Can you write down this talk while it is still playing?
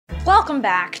Welcome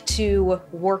back to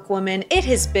Workwoman. It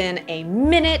has been a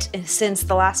minute since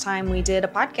the last time we did a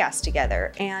podcast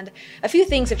together, and a few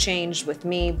things have changed with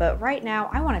me, but right now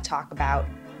I want to talk about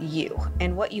you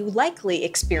and what you likely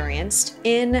experienced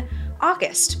in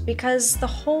August, because the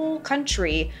whole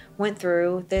country went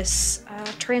through this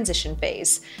transition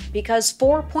phase, because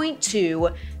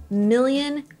 4.2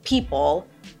 million people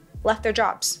left their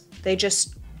jobs. They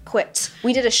just quit.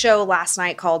 We did a show last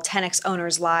night called 10X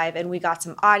Owners Live, and we got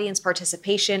some audience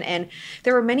participation, and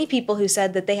there were many people who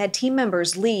said that they had team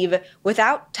members leave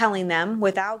without telling them,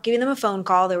 without giving them a phone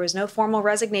call. There was no formal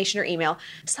resignation or email.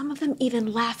 Some of them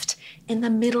even left in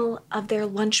the middle of their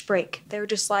lunch break. They were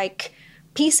just like,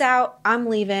 peace out, I'm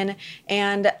leaving.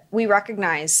 And we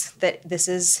recognize that this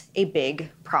is a big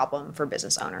problem for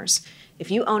business owners. If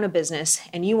you own a business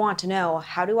and you want to know,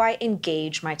 how do I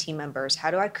engage my team members? How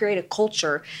do I create a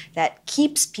culture that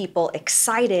keeps people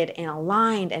excited and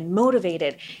aligned and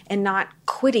motivated and not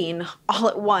quitting all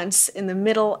at once in the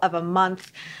middle of a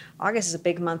month? August is a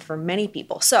big month for many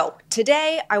people. So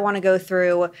today I want to go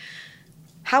through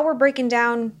how we're breaking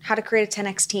down how to create a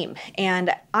 10X team. And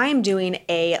I'm doing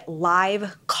a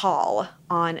live call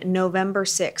on November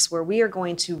 6th, where we are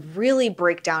going to really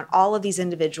break down all of these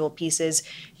individual pieces.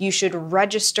 You should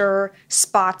register.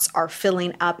 Spots are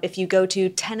filling up. If you go to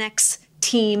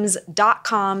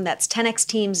 10xteams.com, that's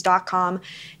 10xteams.com.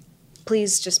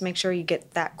 Please just make sure you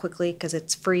get that quickly, because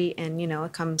it's free, and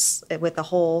it comes with the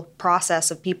whole process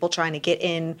of people trying to get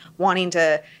in, wanting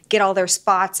to get all their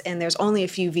spots, and there's only a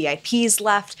few VIPs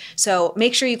left. So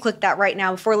make sure you click that right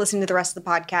now before listening to the rest of the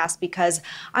podcast, because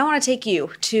I want to take you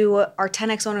to our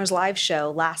 10X Owners Live show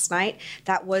last night.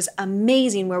 That was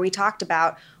amazing, where we talked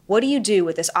about what do you do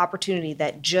with this opportunity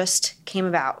that just came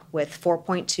about with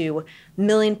 4.2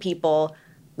 million people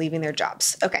leaving their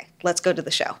jobs. Okay, let's go to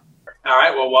the show. All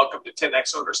right, well, welcome to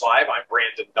 10X Owners Live. I'm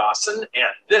Brandon Dawson, and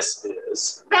this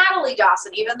is Natalie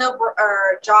Dawson. Even though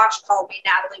Josh called me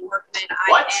Natalie Workman,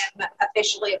 I am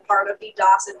officially a part of the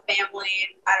Dawson family.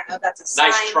 I don't know if that's a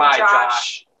sign. Nice try,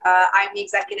 Josh. I'm the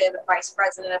Executive Vice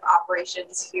President of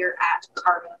Operations here at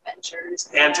Carva Ventures.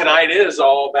 And tonight is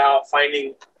all about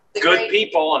finding good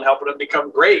people and helping them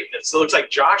become great. And so it looks like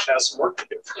Josh has some work to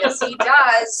do. Yes, he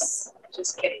does.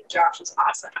 Just kidding. Josh is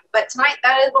awesome. But tonight,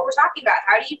 that is what we're talking about.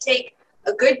 How do you take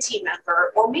a good team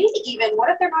member, or maybe even, what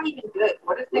if they're not even good?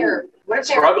 What if they're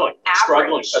struggling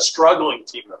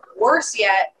team member? Worse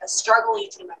yet, a struggling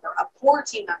team member, a poor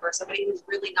team member, somebody who's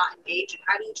really not engaged. And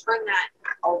how do you turn that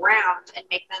around and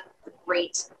make them a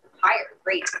great hire,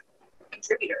 great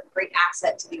contributor, great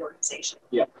asset to the organization?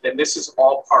 Yeah, and this is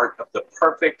all part of the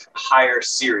Perfect Hire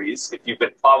series. If you've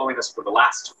been following us for the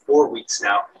last 4 weeks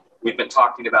now, we've been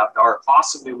talking about our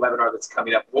awesome new webinar that's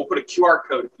coming up. We'll put a QR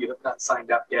code if you have not signed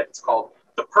up yet. It's called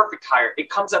The Perfect Hire. It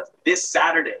comes up this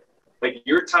Saturday. Like,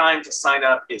 your time to sign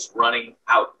up is running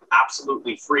out.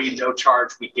 Absolutely free, no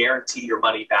charge. We guarantee your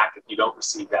money back if you don't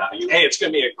receive value. Hey, it's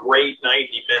going to be a great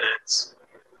 90 minutes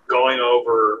going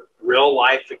over real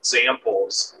life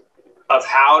examples of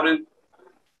how to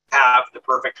have the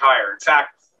perfect hire. In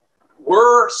fact,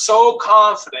 we're so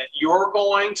confident you're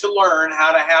going to learn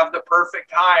how to have the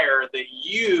perfect hire that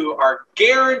you are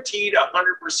guaranteed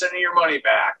 100% of your money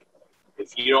back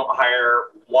if you don't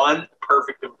hire one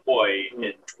perfect employee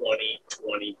in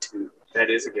 2022.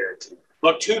 That is a guarantee.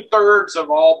 Look, 2/3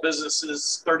 of all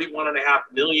businesses, 31.5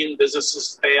 million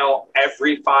businesses fail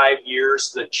every 5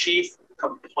 years. The chief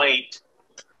complaint,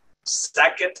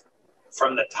 second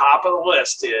from the top of the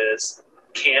list, is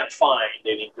can't find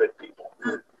any good people.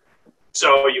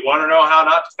 So you want to know how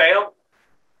not to fail?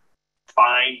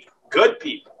 Find good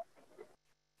people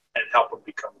and help them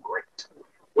become great.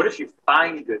 What if you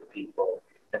find good people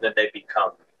and then they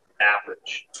become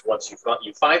average? Once you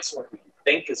find someone who you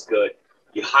think is good,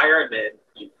 you hire them in,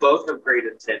 you both have great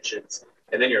intentions,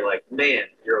 and then you're like, man,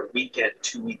 you're a weekend,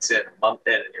 2 weeks in, a month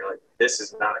in, and you're like, this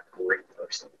is not a great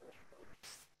person.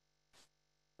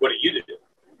 What do you do?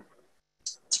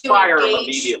 Fire them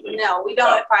immediately. No, we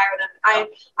don't fire them.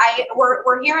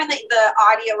 We're hearing the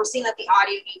audio. We're seeing that the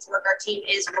audio needs work. Our team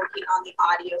is working on the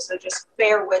audio, so just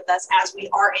bear with us as we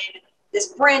are in this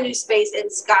brand new space in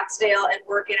Scottsdale and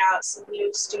working out some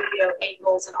new studio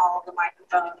angles and all of the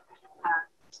microphone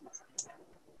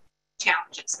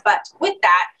challenges. But with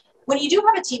that, when you do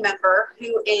have a team member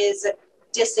who is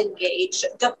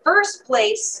disengaged, the first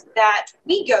place that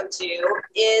we go to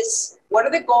is, what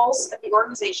are the goals of the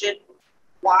organization?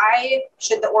 Why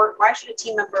should a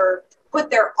team member put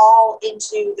their all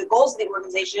into the goals of the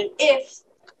organization if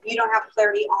you don't have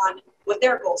clarity on what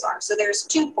their goals are. So there's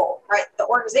twofold, right? The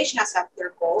organization has to have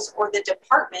their goals, or the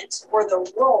department or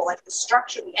the role, like the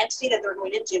structure, the entity that they're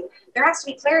going into. There has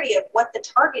to be clarity of what the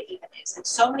target even is. And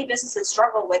so many businesses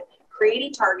struggle with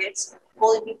creating targets,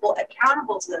 holding people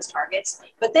accountable to those targets.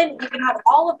 But then you can have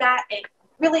all of that and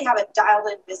really have a dialed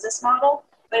in business model.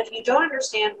 But if you don't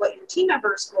understand what your team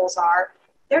members' goals are,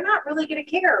 they're not really going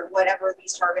to care whatever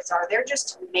these targets are. They're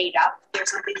just made up. They're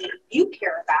something that you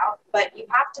care about, but you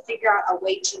have to figure out a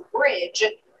way to bridge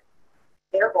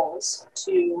their goals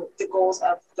to the goals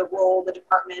of the role, the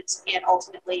department, and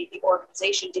ultimately the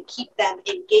organization to keep them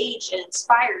engaged and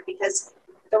inspired, because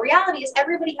the reality is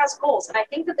everybody has goals. And I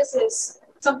think that this is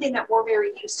something that we're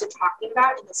very used to talking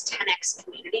about in this 10X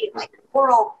community. Like,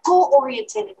 we're all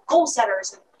goal-oriented and goal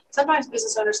setters. And sometimes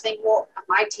business owners think, well,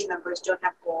 my team members don't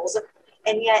have goals.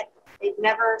 And yet they've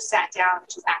never sat down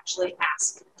to actually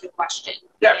ask the question.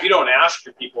 Yeah, if you don't ask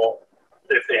your people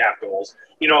if they have goals.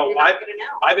 You know,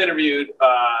 I've interviewed,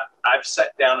 I've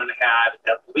sat down and had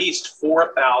at least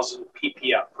 4,000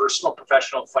 PPF, personal,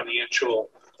 professional, financial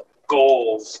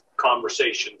goals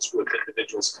conversations with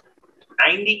individuals.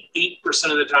 98%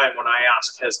 of the time when I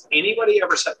ask, has anybody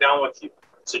ever sat down with you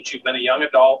since you've been a young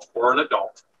adult or an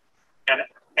adult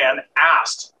and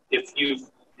asked if you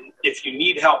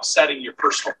need help setting your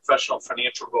personal, professional,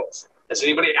 financial goals? Has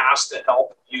anybody asked to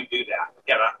help you do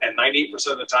that? And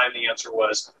 98% of the time, the answer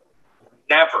was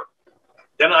never.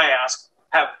 Then I ask,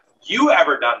 have you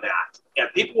ever done that? And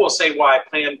people will say, well, I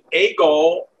planned a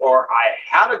goal or I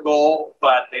had a goal,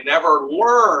 but they never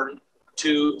learned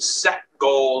to set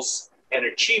goals and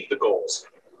achieve the goals.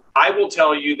 I will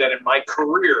tell you that in my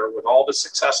career, with all the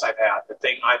success I've had, the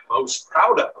thing I'm most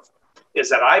proud of is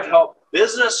that I've helped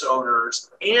business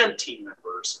owners and team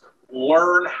members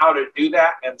learn how to do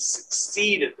that and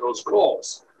succeed at those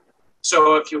goals.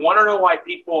 So if you want to know why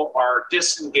people are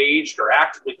disengaged or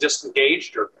actively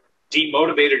disengaged or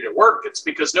demotivated at work, it's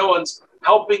because no one's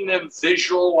helping them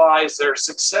visualize their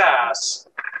success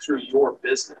through your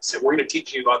business. And we're going to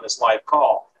teach you on this live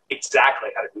call exactly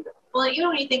how to do that. Well, you know,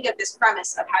 when you think of this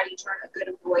premise of how do you turn a good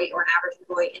employee or an average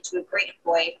employee into a great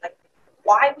employee, like,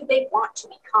 why would they want to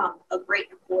become a great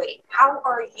employee? How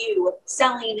are you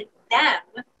selling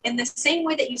them in the same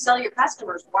way that you sell your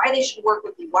customers, why they should work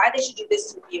with you, why they should do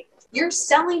business with you? You're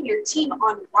selling your team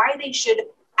on why they should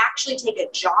actually take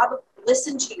a job,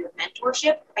 listen to your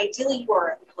mentorship. Ideally, you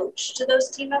are a coach to those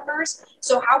team members.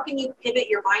 So how can you pivot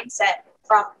your mindset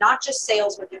from not just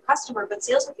sales with your customer, but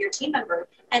sales with your team member?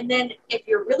 And then if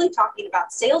you're really talking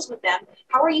about sales with them,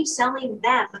 how are you selling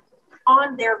them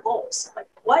on their goals? Like,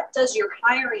 what does your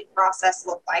hiring process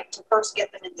look like to first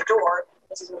get them in the door?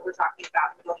 This is what we're talking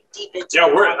about, going deep into. Yeah,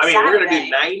 we're going to do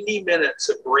 90 minutes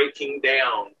of breaking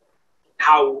down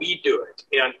how we do it.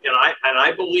 And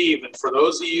I believe, and for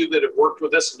those of you that have worked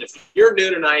with us, and if you're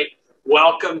new tonight,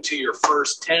 welcome to your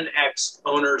first 10X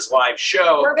Owners Live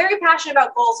show. We're very passionate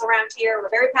about goals around here. We're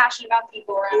very passionate about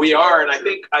people around here. We are, and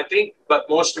I think, but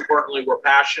most importantly, we're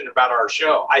passionate about our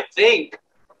show. I think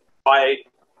by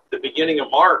the beginning of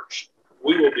March,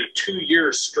 we will be 2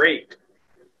 years straight.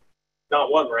 Not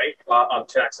one, right? On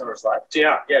 10X Owners Live.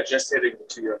 Yeah, just hitting the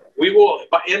 2 year. We will,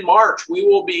 but in March, we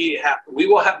will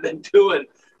have been doing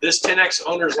this 10X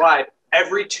Owners Live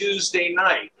every Tuesday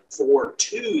night for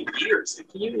 2 years.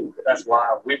 That's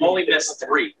wild. We've only missed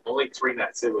three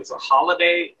nights. It was a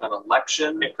holiday, an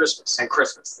election, and Christmas.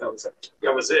 That was it.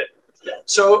 That was it. Yeah.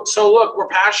 So look, we're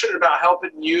passionate about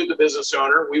helping you, the business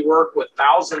owner. We work with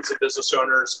thousands of business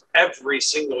owners every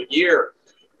single year.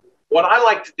 What I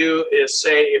like to do is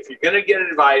say, if you're going to get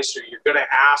advice or you're going to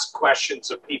ask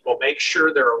questions of people, make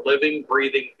sure they're a living,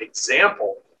 breathing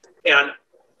example. And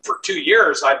for 2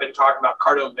 years, I've been talking about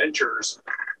Cardone Ventures.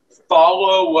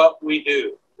 Follow what we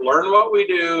do. Learn what we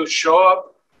do. Show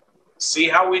up. See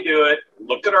how we do it.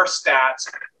 Look at our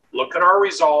stats. Look at our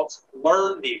results.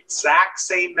 Learn the exact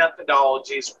same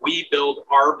methodologies we build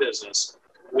our business.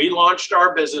 We launched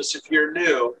our business, if you're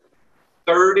new,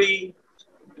 30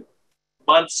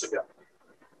 months ago.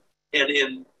 And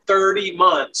in 30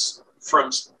 months from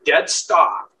dead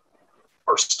stop,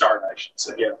 or start, I should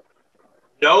say,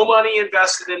 no money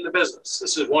invested in the business.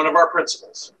 This is one of our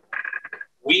principles.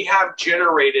 We have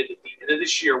generated, at the end of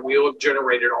this year, we will have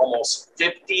generated almost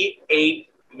 $58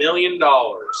 million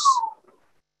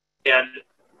and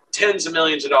tens of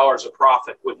millions of dollars of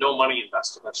profit with no money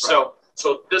invested. That's right.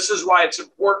 So this is why it's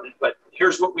important, but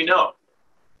here's what we know.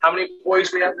 How many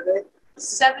employees we have today?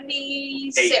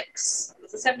 76.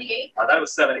 Is it 78? That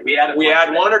was 70. We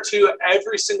add one or two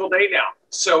every single day now.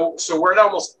 So we're at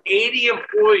almost 80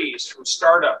 employees from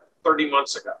startup 30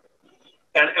 months ago.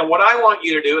 And what I want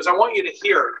you to do is I want you to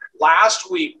hear, last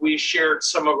week we shared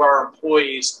some of our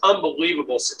employees'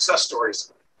 unbelievable success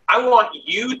stories. I want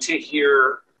you to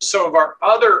hear some of our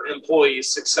other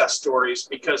employees' success stories,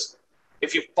 because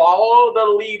if you follow the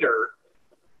leader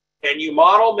and you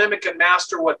model, mimic, and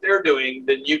master what they're doing,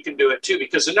 then you can do it too.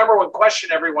 Because the number one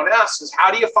question everyone asks is, how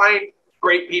do you find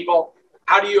great people?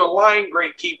 How do you align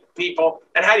great people?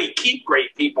 And how do you keep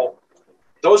great people?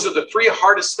 Those are the three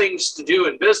hardest things to do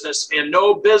in business, and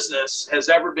no business has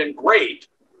ever been great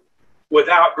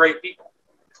without great people.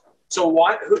 So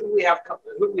who do we have?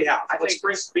 I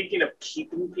think, speaking of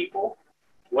keeping people,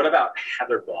 what about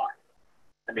Heather Block?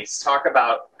 I mean, talk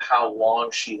about how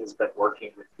long she has been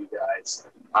working with you guys.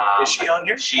 Is she on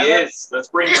here? She is. Let's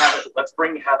bring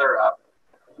Heather up.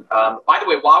 By the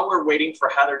way, while we're waiting for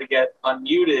Heather to get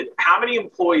unmuted, how many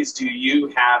employees do you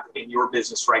have in your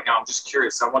business right now? I'm just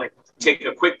curious. I want to take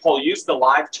a quick poll. Use the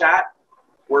live chat.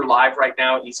 We're live right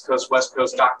now. East Coast, West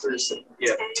Coast doctors.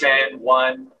 Yeah, 10,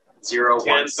 1, 0,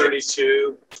 10,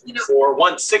 32, 4,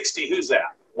 160. Who's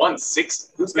that?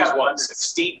 160. Who's got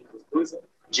 160? Who's it?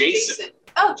 Jason.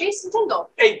 Oh, Jason Tingle.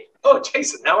 Hey,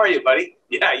 Jason, how are you, buddy?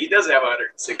 Yeah, he does have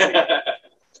 160.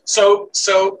 So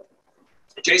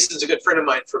Jason's a good friend of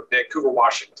mine from Vancouver,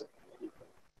 Washington.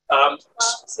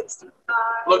 65,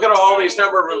 Look at all these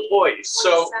number of employees.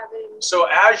 So 27.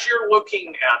 as you're looking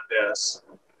at this,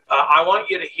 I want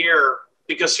you to hear,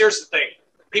 because here's the thing.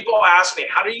 People ask me,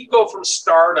 how do you go from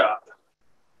startup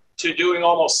to doing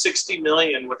almost 60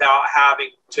 million without having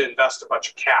to invest a bunch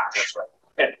of cash? That's right.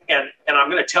 And I'm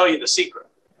going to tell you the secret.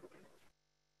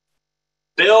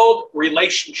 Build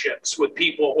relationships with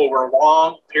people over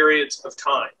long periods of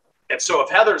time. And so if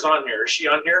Heather's on here, is she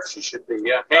on here? She should be,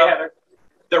 yeah. Hey, Heather.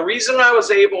 The reason I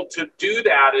was able to do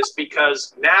that is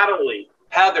because Natalie,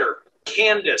 Heather,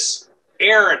 Candace,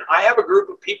 Aaron, I have a group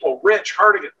of people, Rich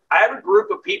Hardigan, I have a group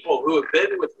of people who have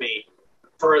been with me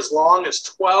for as long as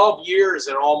 12 years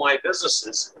in all my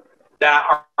businesses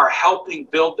that are helping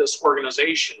build this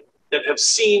organization, that have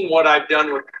seen what I've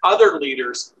done with other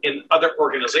leaders in other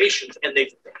organizations, and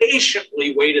they've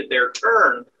patiently waited their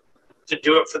turn to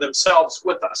do it for themselves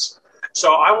with us.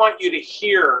 So I want you to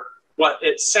hear what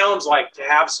it sounds like to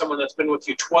have someone that's been with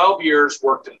you 12 years,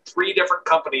 worked in 3 different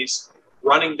companies,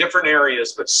 running different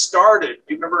areas, but started.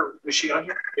 Do you remember, was she on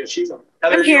here? Yeah, she's on.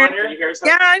 Heather, I'm here. On here? You hear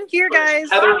Yeah, I'm here, guys.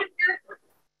 Heather, when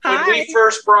Hi. we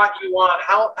first brought you on,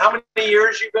 how many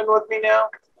years you been with me now?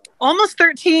 Almost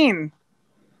 13.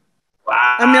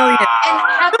 Wow. A million. And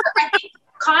Heather, I think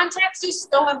context is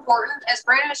so important. As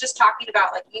Brandon was just talking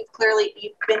about, like you've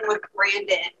been with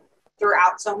Brandon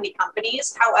throughout so many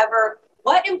companies. However,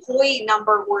 what employee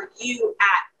number were you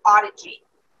at Audigy?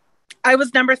 I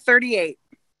was number 38.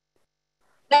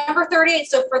 Number 38.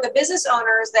 So for the business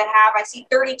owners that have, I see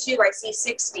 32, I see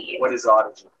 60. What is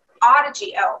Audigy?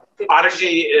 Audigy. Oh, good.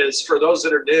 Audigy is, for those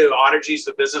that are new, Audigy is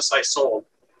the business I sold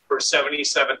for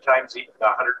 77 times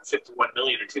 151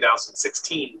 million in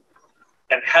 2016.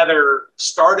 And Heather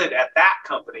started at that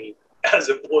company as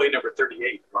employee number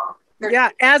 38. Wow. Yeah,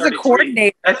 as a 33.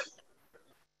 coordinator.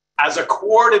 As a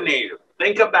coordinator,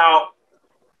 think about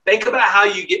how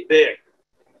you get big.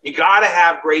 You got to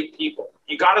have great people.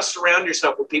 You got to surround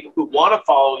yourself with people who want to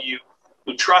follow you,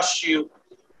 who trust you.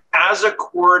 As a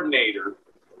coordinator,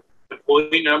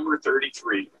 employee number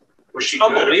 33. Was she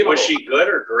good? Was she good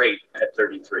or great at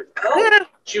 33? Yeah,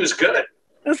 She was good.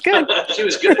 that's good. She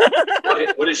was good.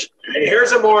 What is she? And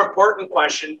here's a more important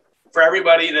question for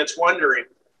everybody that's wondering.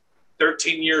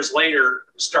 13 years later,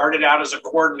 started out as a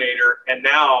coordinator and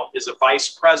now is a vice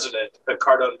president at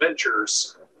Cardone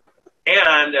Ventures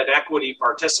and an equity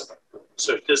participant.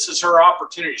 So this is her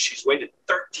opportunity. She's waited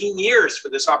 13 years for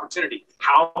this opportunity.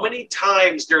 How many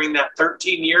times during that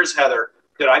 13 years, Heather,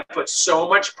 did I put so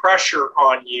much pressure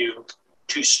on you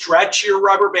to stretch your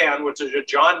rubber band, which is a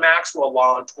John Maxwell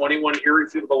law on 21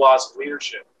 irrefutable laws of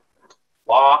leadership,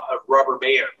 law of rubber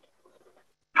band?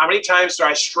 How many times did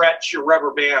I stretch your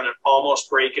rubber band and almost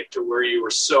break it to where you were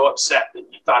so upset that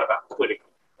you thought about quitting?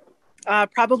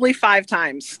 Probably 5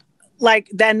 times. Like,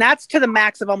 then that's to the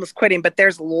max of almost quitting, but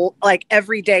there's like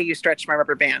every day you stretch my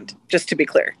rubber band, just to be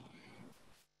clear.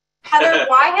 Heather,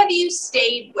 why have you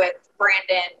stayed with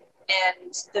Brandon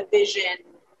and the vision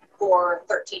for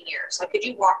 13 years? Like, could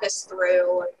you walk us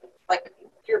through, like,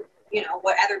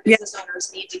 what other business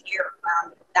owners need to hear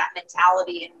from that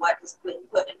mentality and what has been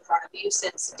put in front of you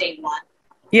since day one?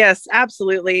 Yes,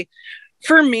 absolutely.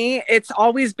 For me, it's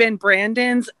always been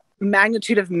Brandon's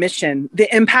magnitude of mission,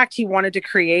 the impact he wanted to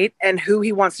create, and who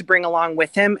he wants to bring along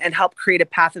with him and help create a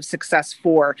path of success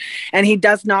for. And he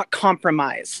does not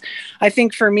compromise. I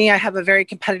think for me, I have a very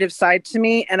competitive side to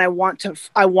me, and I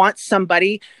want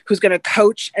somebody who's going to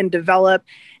coach and develop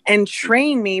and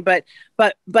train me, but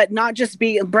not just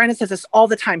be, Brandon says this all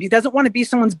the time. He doesn't want to be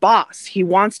someone's boss. He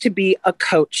wants to be a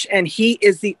coach, and he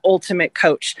is the ultimate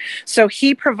coach. So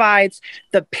he provides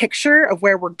the picture of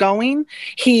where we're going.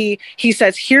 He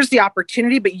says, here's the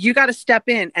opportunity, but you got to step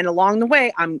in. And along the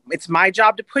way, it's my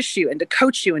job to push you and to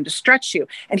coach you and to stretch you.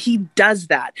 And he does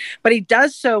that, but he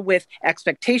does so with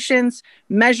expectations,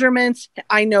 measurements.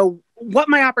 I know what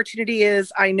my opportunity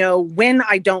is. I know when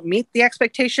I don't meet the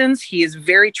expectations. He is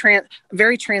very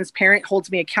transparent,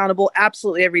 holds me accountable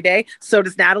absolutely every day. So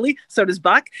does Natalie. So does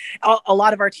Buck. A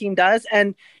lot of our team does.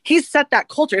 And he's set that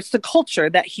culture. It's the culture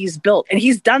that he's built. And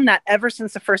he's done that ever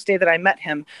since the first day that I met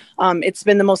him. It's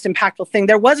been the most impactful thing.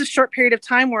 There was a short period of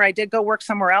time where I did go work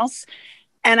somewhere else.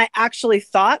 And I actually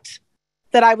thought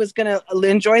that I was going to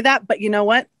enjoy that. But you know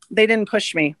what? They didn't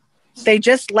push me. They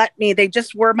just let me, they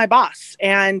just were my boss.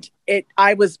 And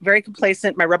I was very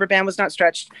complacent. My rubber band was not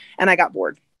stretched, and I got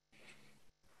bored.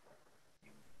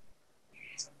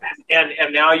 And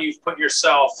now you've put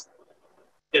yourself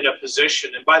in a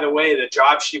position. And by the way, the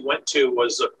job she went to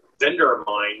was a vendor of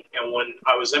mine. And when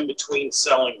I was in between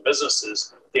selling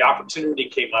businesses, the opportunity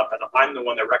came up, and I'm the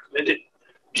one that recommended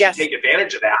she take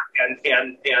advantage of that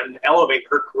and elevate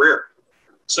her career.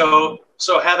 So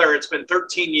Heather, it's been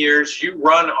 13 years. You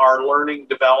run our learning,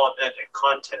 development, and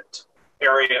content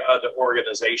area of the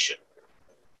organization,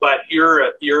 but you're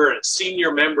a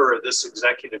senior member of this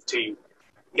executive team,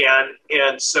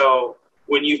 and so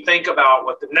when you think about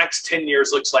what the next 10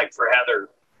 years looks like for Heather,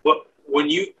 when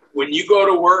you go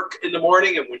to work in the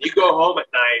morning and when you go home at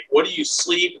night, what do you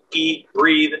sleep, eat,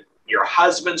 breathe? Your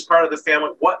husband's part of the family.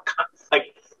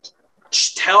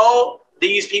 Tell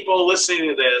these people listening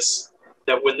to this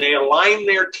that when they align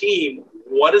their team,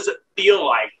 what does it feel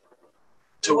like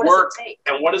to work,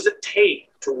 and what does it take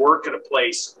to work at a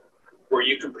place where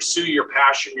you can pursue your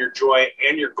passion, your joy,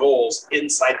 and your goals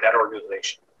inside that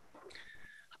organization?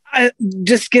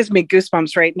 Just gives me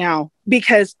goosebumps right now,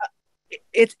 because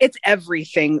it's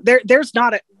everything. There's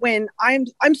not when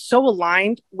I'm so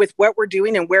aligned with what we're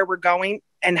doing and where we're going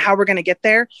and how we're going to get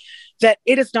there, that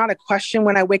it is not a question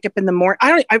when I wake up in the morning.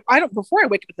 I don't before I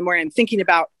wake up in the morning, I'm thinking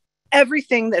about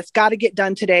everything that's got to get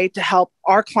done today to help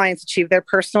our clients achieve their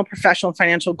personal, professional, and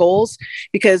financial goals,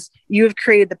 because you have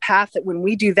created the path that when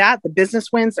we do that, the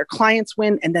business wins, their clients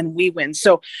win, and then we win.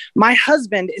 So my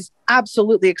husband is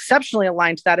absolutely exceptionally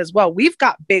aligned to that as well. We've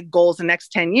got big goals the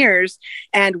next 10 years.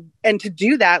 And to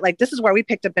do that, like, this is why we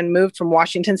picked up and moved from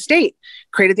Washington State,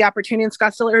 created the opportunity in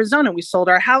Scottsdale, Arizona. We sold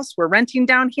our house. We're renting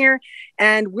down here,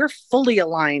 and we're fully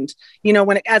aligned,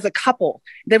 as a couple,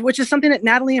 which is something that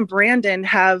Natalie and Brandon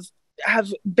have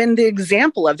been the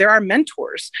example of. There are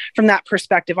mentors from that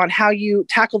perspective on how you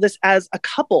tackle this as a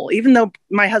couple. Even though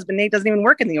my husband, Nate, doesn't even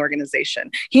work in the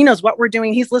organization, he knows what we're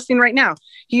doing. He's listening right now.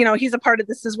 He's a part of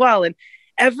this as well. And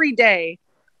every day,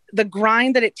 the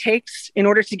grind that it takes in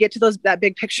order to get to that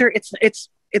big picture,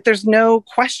 there's no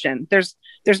question. There's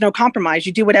no compromise.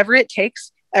 You do whatever it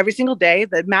takes every single day,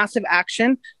 the massive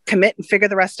action, commit, and figure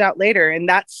the rest out later. And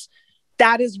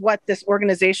that is what this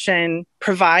organization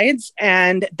provides.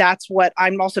 And that's what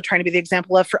I'm also trying to be the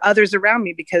example of for others around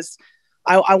me, because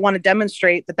I want to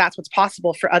demonstrate that that's what's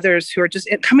possible for others who are just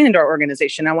coming into our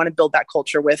organization. I want to build that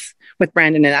culture with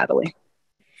Brandon and Natalie.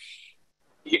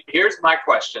 Here's my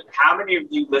question. How many of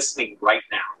you listening right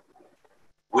now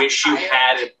wish you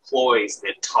had employees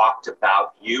that talked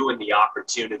about you and the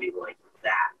opportunity like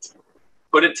that?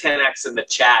 Put a 10X in the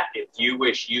chat if you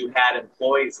wish you had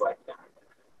employees like that.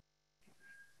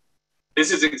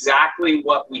 This is exactly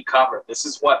what we cover. This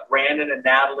is what Brandon and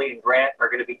Natalie and Grant are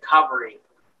going to be covering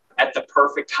at the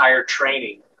Perfect Hire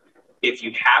training. If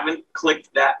you haven't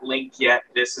clicked that link yet,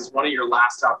 this is one of your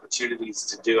last opportunities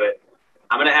to do it.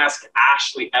 I'm going to ask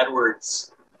Ashley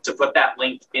Edwards to put that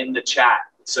link in the chat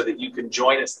so that you can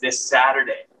join us this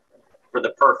Saturday for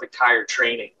the Perfect Hire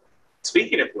training.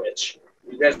 Speaking of which,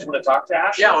 you guys want to talk to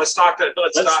Ashley? Yeah, let's talk.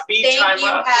 Speed time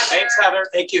up. Thanks, Heather.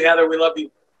 Thank you, Heather. We love you.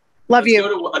 Love you.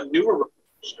 Let's go to a newer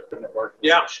network.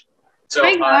 Yeah. So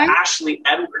Ashley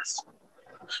Edwards.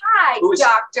 Hi,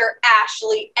 Dr.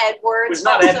 Ashley Edwards. Who's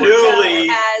not also newly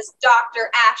known as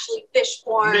Dr. Ashley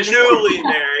Fishborn. Newly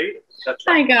married. That's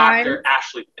right. Hi, guys. Dr.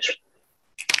 Ashley Fishborn.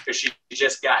 Because she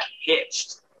just got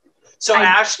hitched. So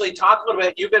Ashley, talk a little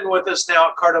bit. You've been with us now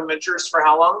at Cardone Ventures for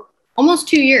how long? Almost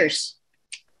 2 years.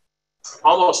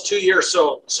 Almost 2 years.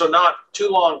 So not too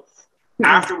long.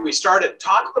 after we started.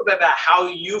 Talk a little bit about how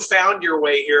you found your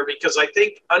way here, because I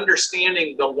think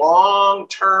understanding the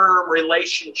long-term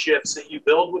relationships that you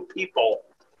build with people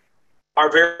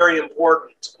are very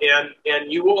important.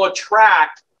 And you will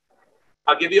attract,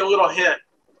 I'll give you a little hint,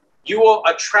 you will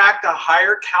attract a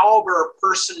higher caliber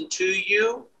person to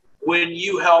you when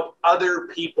you help other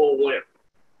people win.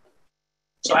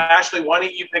 So Ashley, why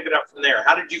don't you pick it up from there?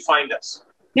 How did you find us?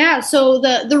 Yeah, so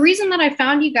the reason that I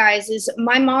found you guys is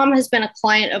my mom has been a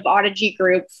client of Audigy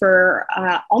Group for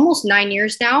almost 9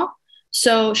 years now.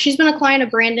 So she's been a client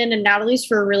of Brandon and Natalie's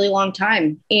for a really long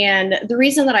time. And the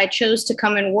reason that I chose to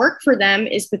come and work for them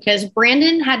is because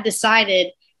Brandon had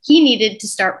decided he needed to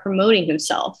start promoting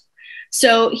himself.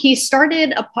 So he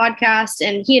started a podcast,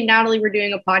 and he and Natalie were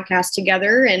doing a podcast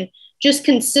together and just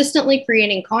consistently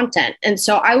creating content. And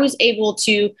so I was able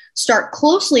to start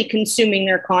closely consuming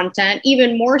their content,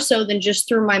 even more so than just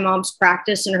through my mom's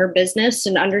practice and her business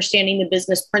and understanding the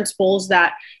business principles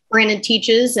that Brandon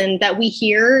teaches and that we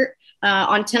hear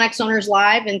on 10X Owners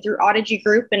Live and through Audigy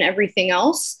Group and everything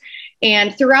else.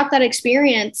 And throughout that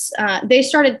experience, they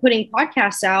started putting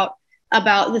podcasts out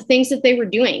about the things that they were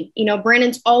doing. You know,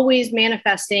 Brandon's always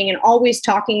manifesting and always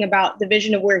talking about the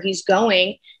vision of where he's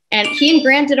going. And he and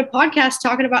Grant did a podcast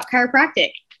talking about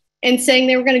chiropractic and saying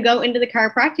they were going to go into the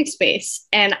chiropractic space.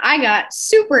 And I got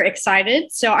super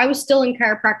excited. So I was still in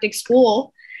chiropractic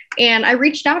school, and I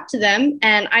reached out to them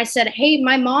and I said, hey,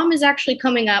 my mom is actually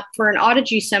coming up for an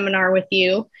Audigy seminar with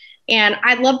you, and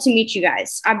I'd love to meet you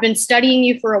guys. I've been studying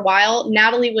you for a while.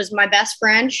 Natalie was my best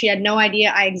friend. She had no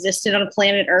idea I existed on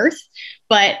planet Earth,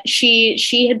 but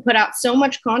she had put out so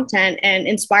much content and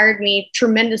inspired me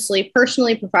tremendously,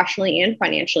 personally, professionally, and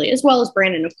financially, as well as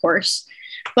Brandon, of course.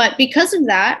 But because of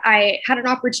that, I had an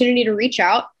opportunity to reach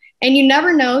out. And you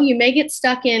never know, you may get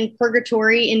stuck in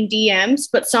purgatory in DMs,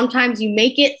 but sometimes you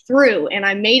make it through, and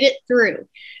I made it through.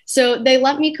 So they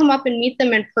let me come up and meet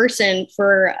them in person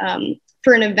for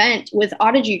an event with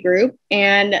Audigy Group.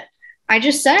 And I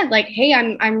just said, like, hey,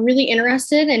 I'm really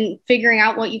interested in figuring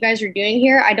out what you guys are doing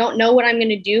here. I don't know what I'm going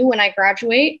to do when I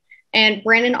graduate. And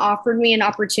Brandon offered me an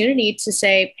opportunity to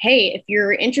say, hey, if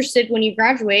you're interested when you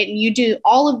graduate and you do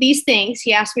all of these things,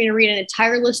 he asked me to read an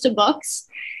entire list of books,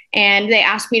 and they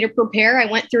asked me to prepare.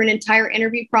 I went through an entire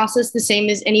interview process, the same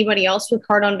as anybody else with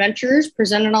Cardone Ventures,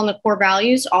 presented on the core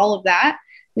values, all of that.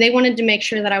 They wanted to make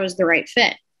sure that I was the right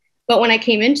fit. But when I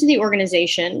came into the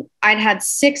organization, I'd had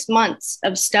 6 months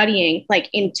of studying, like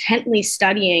intently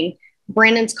studying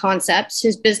Brandon's concepts,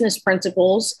 his business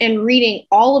principles, and reading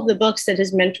all of the books that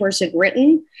his mentors had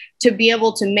written to be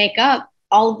able to make up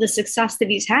all of the success that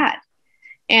he's had.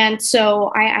 And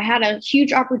so I had a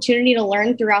huge opportunity to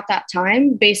learn throughout that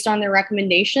time based on their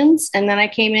recommendations. And then I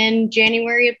came in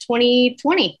January of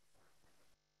 2020.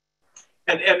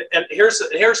 And here's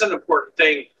an important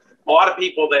thing. A lot of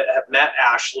people that have met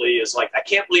Ashley is like, I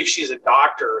can't believe she's a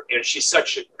doctor and she's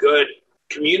such a good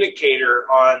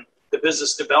communicator on the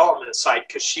business development side,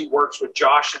 because she works with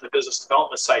Josh in the business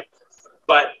development side.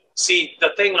 But see,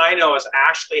 the thing I know is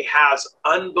Ashley has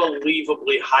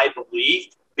unbelievably high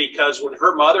belief, because when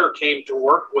her mother came to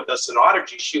work with us at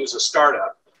Audigy, she was a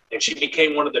startup, and she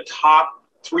became one of the top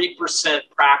 3%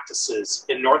 practices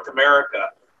in North America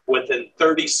within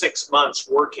 36 months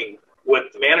working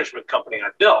with the management company I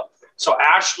built. So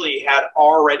Ashley had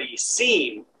already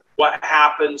seen what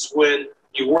happens when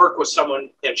you work with someone,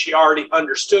 and she already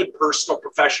understood personal,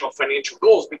 professional, financial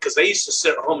goals, because they used to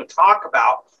sit at home and talk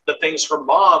about the things her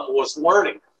mom was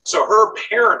learning. So her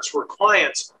parents were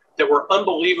clients that were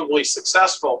unbelievably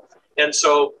successful. And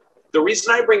so the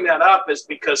reason I bring that up is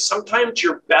because sometimes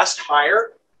your best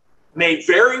hire may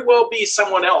very well be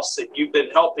someone else that you've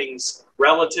been helping's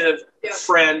relative,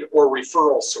 friend, or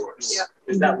referral source. Yeah.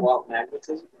 Is that law of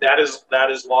magnetism? That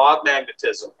is law of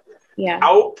magnetism. Yeah.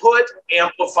 Output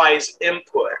amplifies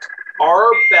input. Our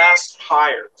best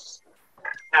hires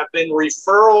have been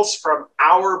referrals from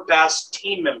our best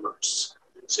team members.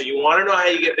 So you want to know how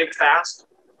you get big fast?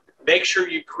 Make sure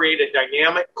you create a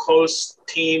dynamic, close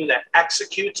team that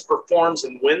executes, performs,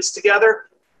 and wins together.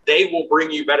 They will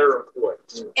bring you better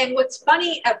employees. And what's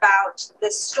funny about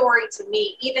this story to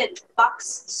me, even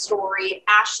Buck's story,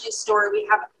 Ashley's story, we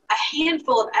have a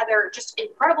handful of other just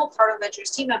incredible Cardone Ventures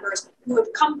team members who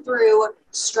have come through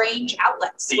strange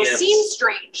outlets. What seems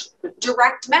strange,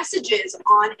 direct messages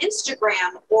on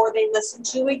Instagram, or they listen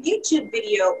to a YouTube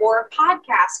video or a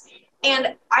podcast.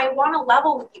 And I want to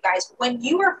level with you guys. When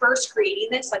you were first creating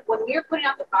this, like when we were putting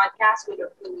out the podcast, whether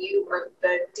from you or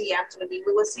the DMs when we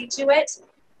were listening to it,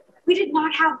 we did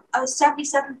not have a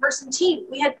 77-person team.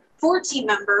 We had 4 team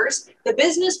members. The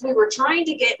business, we were trying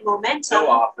to get momentum. No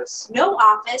office. No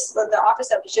office. The office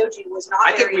that we showed you was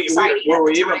not very exciting.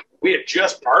 We had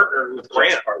just partnered with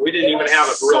Grant. We didn't even have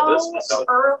a real business. So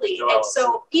early. And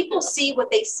so people see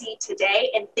what they see today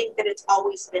and think that it's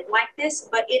always been like this,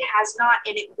 but it has not,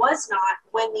 and it was not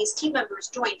when these team members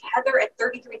joined. Heather at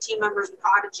 33 team members with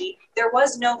Audigy, there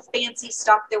was no fancy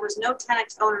stuff. There was no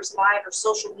 10X Owners Live or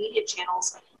social media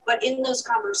channels. But in those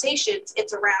conversations,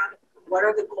 it's around what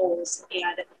are the goals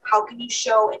and how can you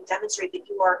show and demonstrate that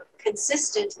you are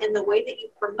consistent in the way that you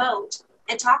promote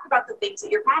and talk about the things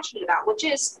that you're passionate about, which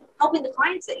is helping the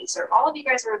clients that you serve. All of you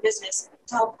guys are in business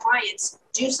to help clients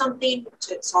do something,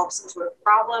 to solve some sort of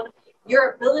problem.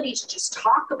 Your ability to just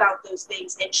talk about those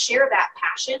things and share that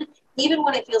passion, even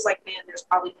when it feels like, man, there's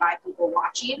probably 5 people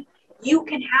watching, you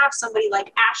can have somebody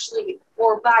like Ashley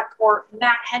or Buck or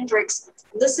Matt Hendricks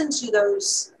listen to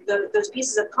those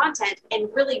pieces of content and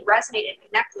really resonate and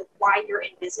connect with why you're in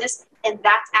business. And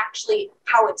that's actually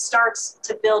how it starts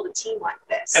to build a team like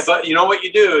this. But you know what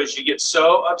you do is you get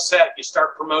so upset, you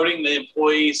start promoting the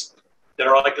employees that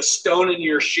are like a stone in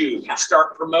your shoe. You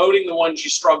start promoting the ones you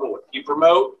struggle with. You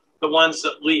promote the ones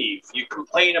that leave. You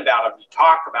complain about them. You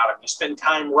talk about them. You spend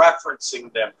time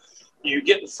referencing them. You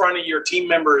get in front of your team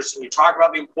members and you talk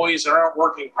about the employees that aren't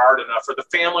working hard enough or the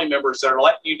family members that are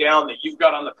letting you down that you've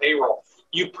got on the payroll.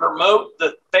 You promote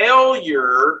the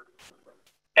failure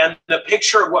and the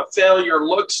picture of what failure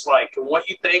looks like, and what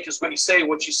you think is what you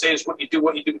say is what you do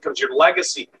becomes your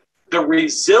legacy. The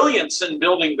resilience in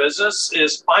building business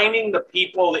is finding the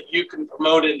people that you can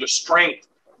promote into strength,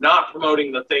 not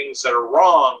promoting the things that are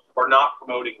wrong or not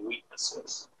promoting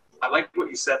weaknesses. I like what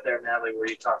you said there, Natalie, where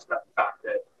you talked about the fact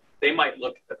that they might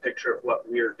look at the picture of what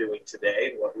we're doing today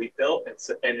and what we built.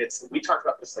 And we talked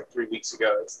about this like 3 weeks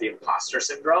ago. It's the imposter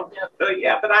syndrome. But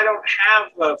I don't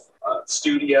have a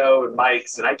studio and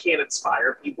mics and I can't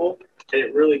inspire people. And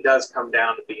it really does come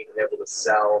down to being able to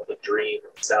sell the dream,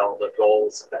 sell the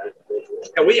goals of that individual.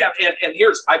 And we have, and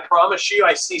here's, I promise you,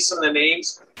 I see some of the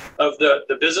names of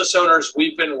the business owners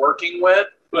we've been working with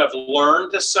who have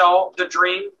learned to sell the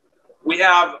dream. We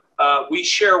have, we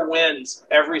share wins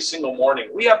every single morning.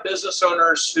 We have business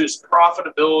owners whose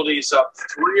profitability is up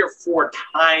 3 or 4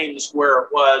 times where it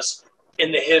was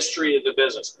in the history of the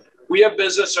business. We have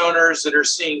business owners that are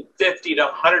seeing 50 to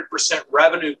 100%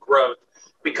 revenue growth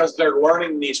because they're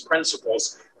learning these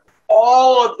principles.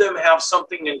 All of them have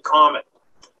something in common.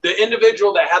 The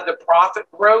individual that had the profit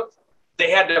growth, they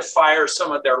had to fire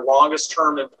some of their longest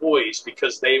term employees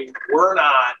because they were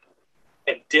not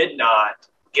and did not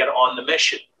get on the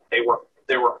mission. They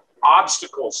were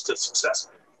obstacles to success.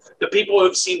 The people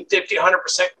who've seen 50,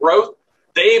 100% growth,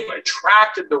 they've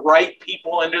attracted the right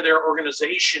people into their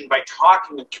organization by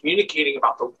talking and communicating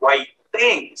about the right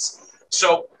things.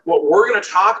 So what we're going to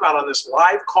talk about on this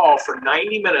live call for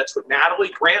 90 minutes with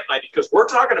Natalie, Grant, and I, because we're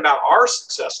talking about our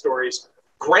success stories.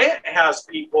 Grant has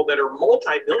people that are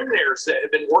multi-millionaires that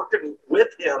have been working with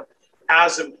him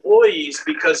as employees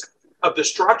because of the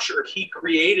structure he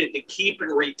created to keep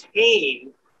and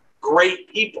retain great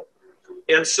people.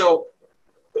 And so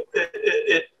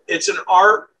it's an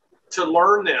art to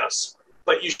learn this,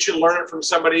 but you should learn it from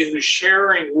somebody who's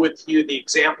sharing with you the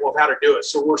example of how to do it.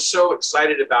 So we're so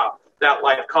excited about that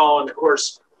live call. And of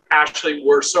course, Ashley,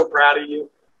 we're so proud of you.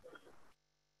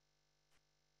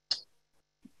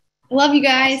 Love you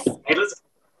guys. Hey,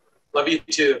 love you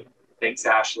too. Thanks,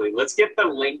 Ashley. Let's get the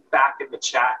link back in the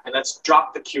chat and let's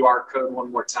drop the QR code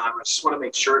one more time. I just want to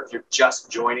make sure if you're just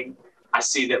joining, I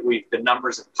see that the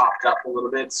numbers have popped up a little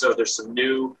bit. So there's some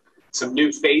new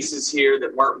faces here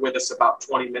that weren't with us about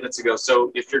 20 minutes ago.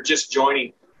 So if you're just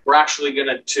joining, we're actually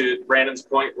going to Brandon's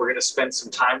point, we're going to spend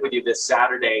some time with you this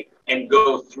Saturday and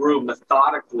go through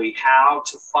methodically how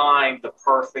to find the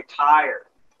perfect hire,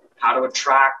 how to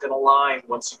attract and align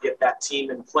once you get that team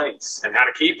in place, and how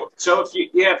to keep them. So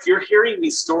if you're hearing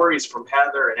these stories from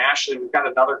Heather and Ashley, we've got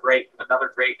another great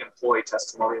employee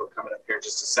testimonial coming up here in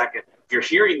just a second. If you're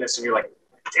hearing this and you're like,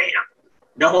 damn,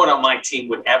 no one on my team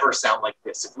would ever sound like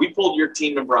this. If we pulled your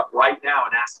team member up right now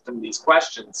and asked them these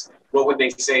questions, what would they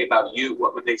say about you?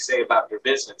 What would they say about your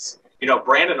business? You know,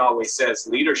 Brandon always says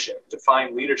leadership,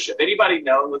 define leadership. Anybody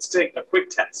know? Let's take a quick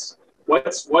test. What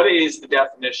is the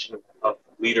definition of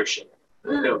leadership?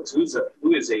 Who knows?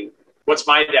 Who is a? What's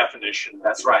my definition?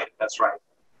 That's right.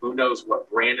 Who knows what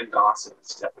Brandon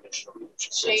Dawson's definition of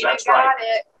leadership is? That's right.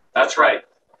 That's right.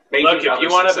 Look, if you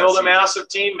want to build a massive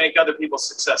team, make other people's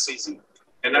success easy.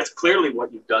 And that's clearly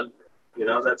what you've done. You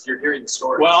know, that's you're hearing the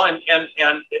story. Well,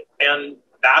 and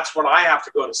that's what I have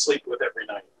to go to sleep with every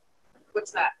night.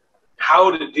 What's that?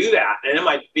 How to do that, and am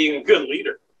I being a good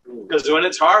leader? Because when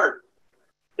it's hard,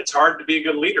 it's hard to be a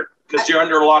good leader because you're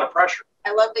under a lot of pressure.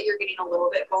 I love that you're getting a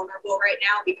little bit vulnerable right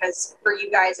now, because for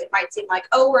you guys, it might seem like,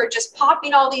 oh, we're just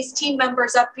popping all these team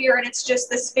members up here and it's just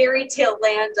this fairy tale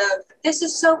land of this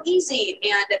is so easy.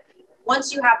 And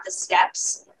once you have the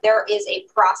steps, there is a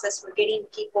process for getting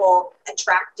people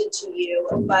attracted to you.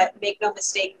 But make no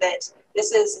mistake that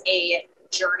this is a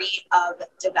journey of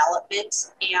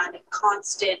development and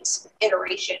constant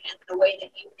iteration. And the way that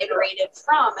you iterated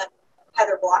from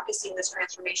Heather Block has seen this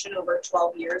transformation over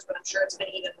 12 years, but I'm sure it's been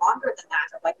even longer than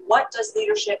that. Like, what does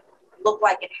leadership look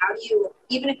like? And how do you,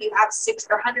 even if you have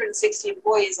 160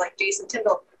 employees like Jason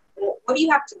Tyndall, well, what do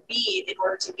you have to be in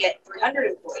order to get 300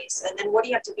 employees? And then what do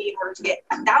you have to be in order to get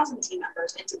 1,000 team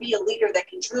members? And to be a leader that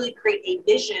can truly create a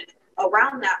vision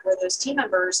around that where those team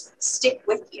members stick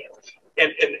with you.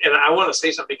 And I want to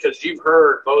say something, because you've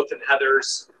heard both in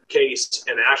Heather's case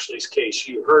and Ashley's case,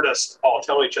 you heard us all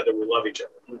tell each other we love each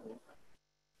other.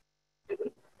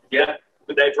 Yeah,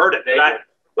 but they've heard it.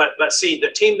 But see, the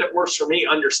team that works for me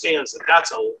understands that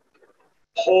that's a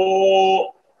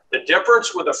whole, the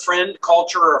difference with a friend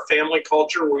culture or a family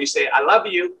culture where you say, I love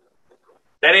you,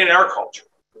 that ain't our culture.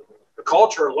 The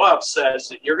culture of love says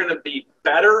that you're going to be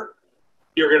better,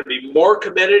 you're going to be more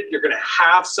committed, you're going to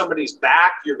have somebody's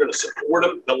back, you're going to support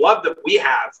them. The love that we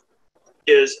have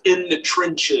is in the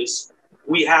trenches.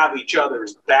 We have each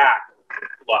other's back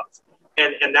love.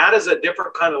 And that is a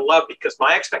different kind of love, because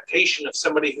my expectation of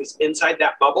somebody who's inside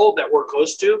that bubble that we're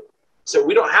close to, so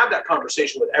we don't have that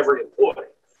conversation with every employee.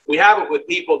 We have it with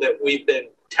people that we've been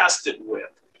tested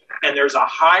with. And there's a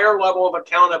higher level of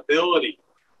accountability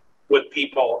with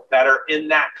people that are in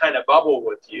that kind of bubble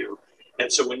with you.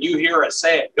 And so when you hear us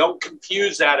say it, don't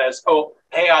confuse that as, oh,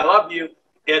 hey, I love you.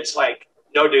 It's like,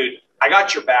 no, dude, I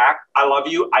got your back. I love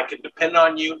you. I can depend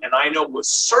on you. And I know with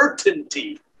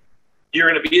certainty you're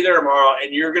going to be there tomorrow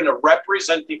and you're going to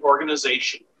represent the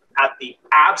organization at the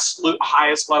absolute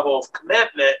highest level of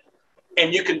commitment.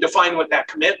 And you can define what that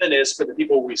commitment is for the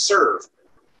people we serve.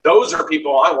 Those are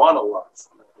people I want to love.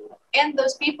 And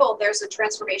those people, there's a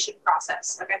transformation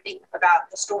process. Like, I think about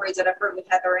the stories that I've heard with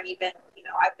Heather, and even,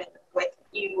 I've been with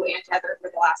you and Heather for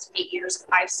the last 8 years.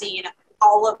 I've seen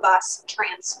all of us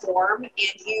transform,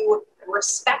 and you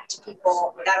respect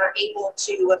people that are able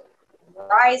to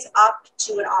rise up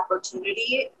to an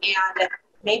opportunity and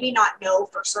maybe not know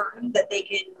for certain that they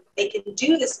can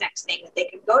do this next thing, that they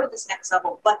can go to this next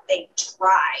level, but they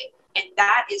try. And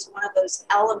that is one of those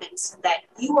elements that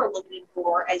you are looking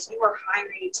for as you are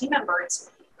hiring a team member.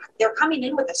 They're coming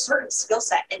in with a certain skill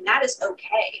set, and that is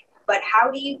okay. But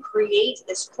how do you create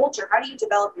this culture? How do you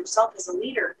develop yourself as a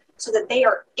leader so that they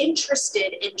are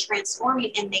interested in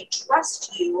transforming and they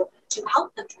trust you to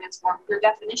help them transform? Your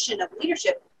definition of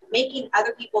leadership, making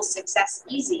other people's success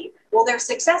easy. Well, their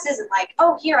success isn't like,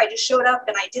 oh, here, I just showed up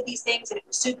and I did these things and it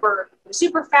was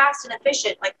super fast and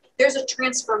efficient. Like, there's a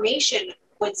transformation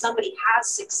when somebody has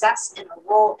success in a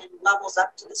role and levels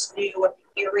up to this new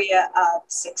area of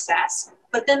success.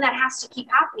 But then that has to keep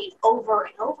happening over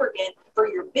and over again for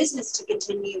your business to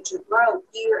continue to grow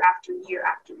year after year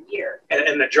after year.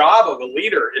 And the job of a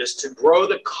leader is to grow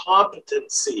the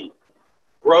competency,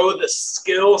 grow the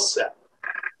skill set,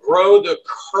 grow the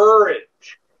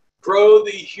courage, grow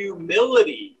the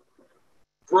humility,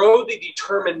 grow the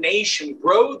determination,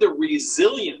 grow the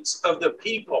resilience of the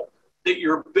people that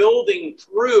you're building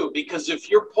through. Because if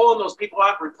you're pulling those people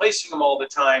out, replacing them all the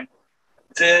time,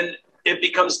 then it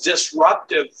becomes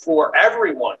disruptive for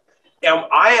everyone. And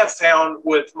I have found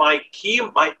with my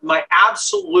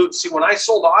absolute, see, when I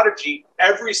sold Audigy,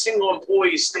 every single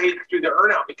employee stayed through the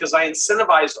earnout because I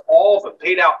incentivized all of them,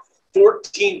 paid out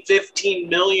 $14, $15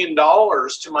 million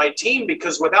to my team,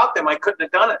 because without them, I couldn't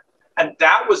have done it. And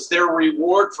that was their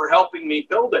reward for helping me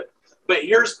build it. But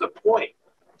here's the point.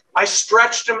 I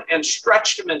stretched them and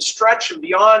stretched them and stretched them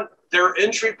beyond their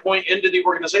entry point into the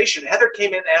organization. Heather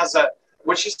came in as a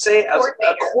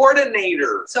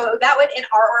coordinator. So that would, in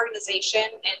our organization,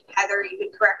 and Heather, you can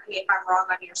correct me if I'm wrong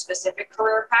on your specific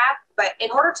career path, but in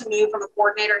order to move from a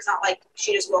coordinator, it's not like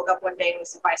she just woke up one day and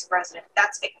was the vice president.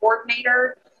 That's a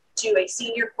coordinator to a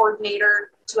senior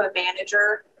coordinator to a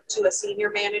manager to a senior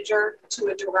manager to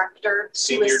a director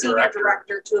to a senior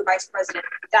director to a vice president.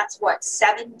 That's what,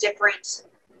 7 different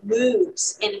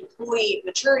moves in employee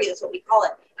maturity. That's what we call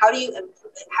it. How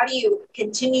do you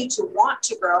continue to want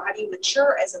to grow? How do you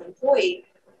mature as an employee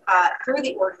through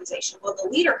the organization? Well, the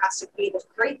leader has to be able to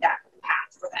create that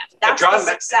path for them. That's the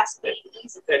success being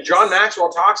easy. And John Maxwell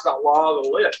talks about law of the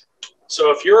lid.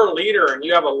 So if you're a leader and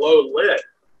you have a low lid,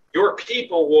 your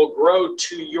people will grow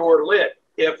to your lid.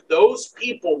 If those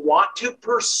people want to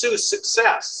pursue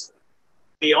success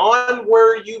beyond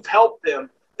where you've helped them,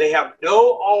 they have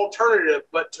no alternative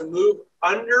but to move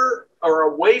under or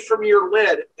away from your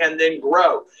lid and then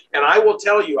grow. And I will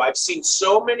tell you, I've seen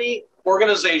so many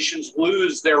organizations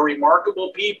lose their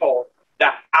remarkable people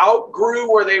that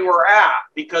outgrew where they were at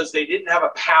because they didn't have a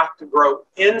path to grow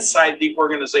inside the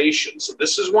organization. So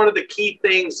this is one of the key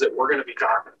things that we're going to be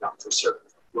talking about for certain.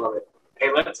 Love it. Hey,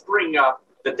 let's bring up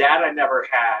the dad I never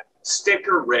had,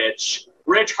 Sticker Rich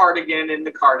Hardigan in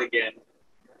the cardigan.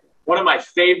 One of my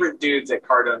favorite dudes at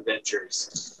Cardone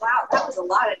Ventures. Wow, that was a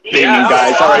lot of names. Thank you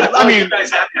guys. All right. I mean, you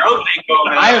guys have your own thing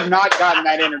going on. I have not gotten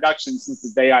that introduction since the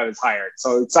day I was hired.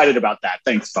 So excited about that.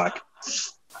 Thanks, Buck.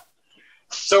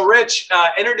 So Rich,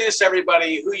 introduce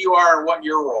everybody who you are and what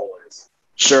your role is.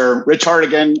 Sure. Rich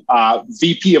Hardigan,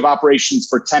 VP of Operations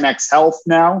for 10X Health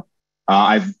now.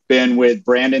 I've been with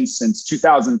Brandon since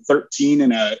 2013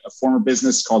 in a former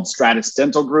business called Stratus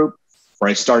Dental Group,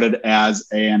 where I started as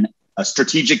a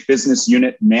strategic business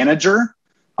unit manager,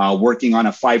 working on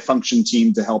a 5-function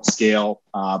team to help scale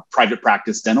private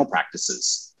practice dental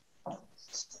practices.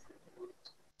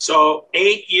 So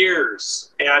 8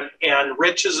 years, and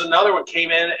Rich is another one,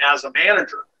 came in as a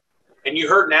manager. And you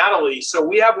heard Natalie. So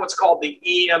we have what's called the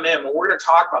EMM, and we're going to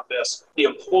talk about this, the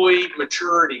employee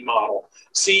maturity model.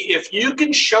 See, if you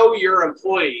can show your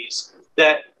employees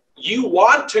that you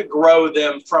want to grow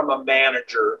them from a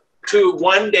manager to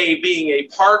one day being a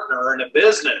partner in a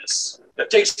business,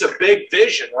 that takes a big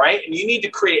vision, right? And you need to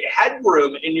create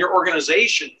headroom in your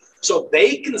organization so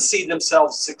they can see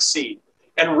themselves succeed.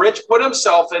 And Rich put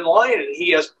himself in line, and he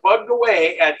has plugged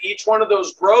away at each one of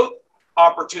those growth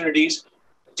opportunities,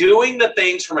 doing the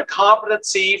things from a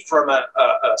competency, from a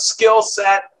skill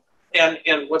set,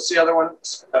 and what's the other one?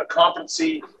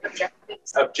 Competency,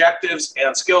 objectives,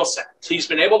 and skill set. He's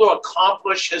been able to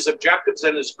accomplish his objectives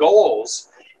and his goals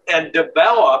and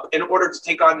develop in order to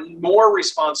take on more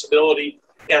responsibility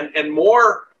and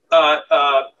more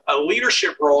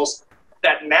leadership roles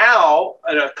that now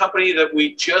in a company that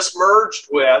we just merged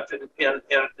with and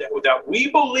that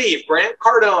we believe, Grant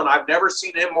Cardone, I've never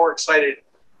seen him more excited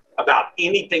about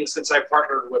anything since I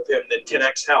partnered with him than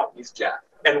 10X Health. He's jacked.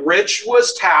 And Rich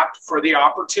was tapped for the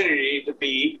opportunity to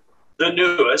be the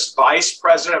newest vice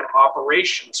president of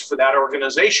operations for that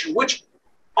organization, which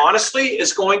honestly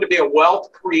is going to be a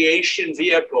wealth creation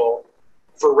vehicle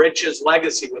for Rich's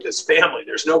legacy with his family.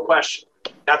 There's no question.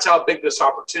 That's how big this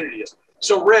opportunity is.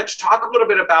 So Rich, talk a little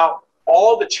bit about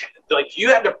all the,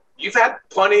 you've had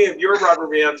plenty of your rubber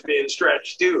bands being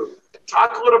stretched too.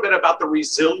 Talk a little bit about the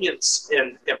resilience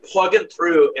and plugging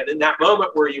through, and in that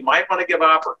moment where you might want to give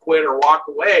up or quit or walk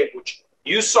away, which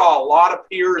you saw a lot of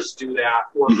peers do that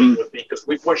working with me because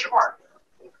we push hard.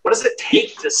 What does it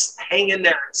take to hang in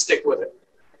there and stick with it?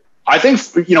 I think,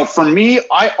 for me,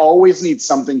 I always need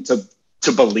something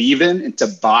to believe in and to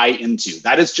buy into.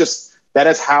 That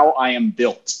is how I am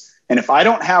built. And if I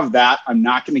don't have that, I'm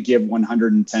not going to give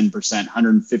 110%,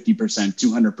 150%,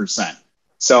 200%.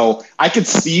 So I could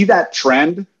see that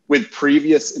trend with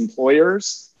previous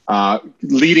employers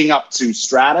leading up to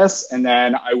Stratus. And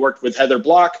then I worked with Heather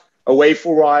Block away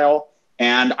for a while.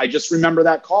 And I just remember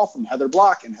that call from Heather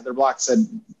Block. And Heather Block said,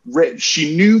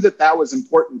 she knew that was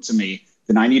important to me,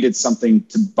 that I needed something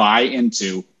to buy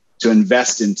into, to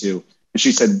invest into. And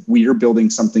she said, we are building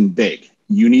something big.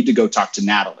 You need to go talk to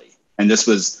Natalie. And this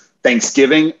was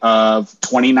Thanksgiving of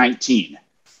 2019.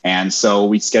 And so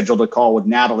we scheduled a call with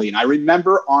Natalie. And I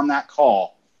remember on that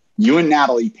call, you and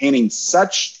Natalie painting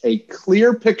such a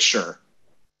clear picture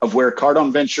of where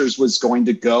Cardone Ventures was going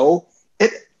to go.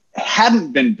 It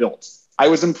hadn't been built. I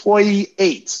was employee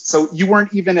 8. So you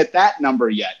weren't even at that number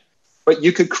yet. But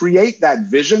you could create that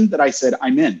vision that I said,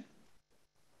 I'm in.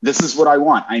 This is what I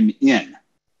want. I'm in.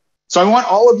 So I want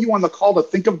all of you on the call to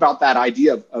think about that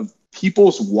idea of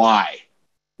people's why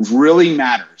really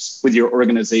matters with your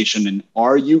organization. And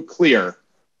are you clear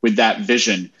with that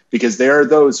vision? Because there are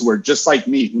those who are just like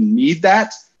me who need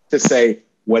that to say,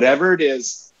 whatever it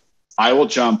is, I will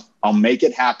jump, I'll make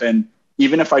it happen,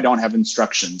 even if I don't have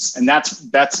instructions. And that's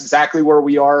exactly where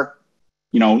we are.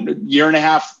 A year and a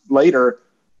half later,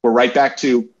 we're right back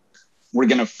to, we're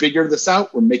going to figure this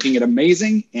out. We're making it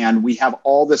amazing. And we have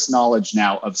all this knowledge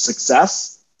now of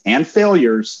success and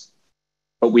failures,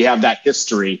 but we have that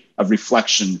history of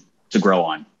reflection to grow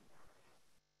on.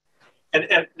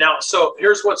 And now, so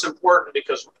here's what's important,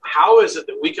 because how is it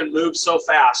that we can move so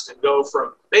fast and go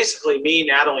from basically me,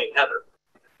 Natalie, and Heather,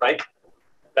 right?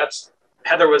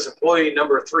 Heather was employee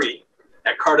number 3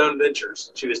 at Cardone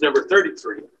Ventures. She was number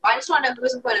 33. I just want to know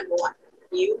who's employee number 1.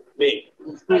 You? Me.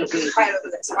 Right over this.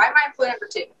 So why am I employee number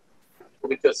 2?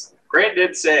 Because Grant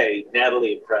did say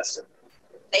Natalie impressed him.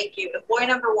 Thank you. Employee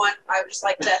number one. I would just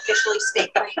like to officially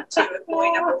state claim to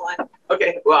employee number one.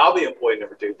 Okay, well, I'll be employee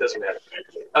number two. It doesn't matter.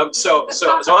 So as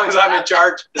long as I'm in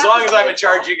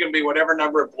charge, you can be whatever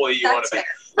number employee you want to be.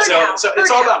 So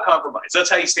it's all about compromise. That's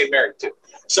how you stay married too.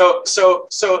 So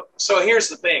here's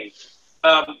the thing.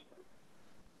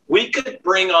 We could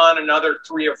bring on another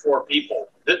 3 or 4 people.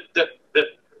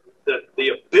 The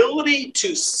ability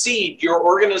to seed your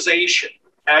organization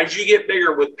as you get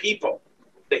bigger with people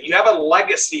that you have a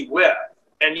legacy with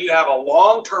and you have a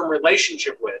long-term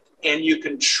relationship with, and you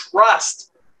can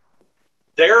trust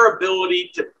their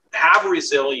ability to have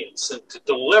resilience and to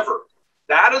deliver.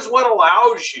 That is what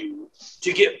allows you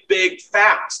to get big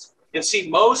fast. And see,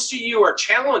 most of you are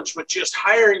challenged with just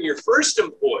hiring your first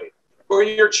employee, or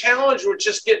you're challenged with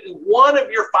just getting one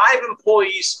of your 5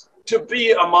 employees to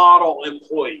be a model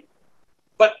employee.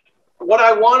 But what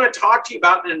I want to talk to you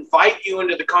about and invite you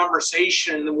into the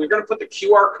conversation, and we're going to put the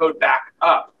QR code back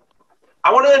up.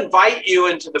 I want to invite you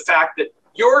into the fact that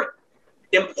your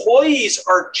employees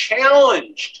are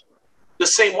challenged the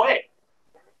same way.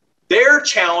 They're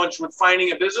challenged with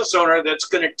finding a business owner that's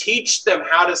going to teach them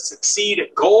how to succeed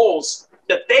at goals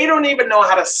that they don't even know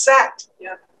how to set.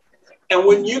 Yeah. And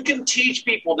when you can teach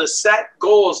people to set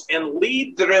goals and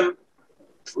lead them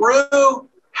through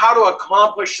how to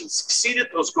accomplish and succeed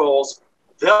at those goals,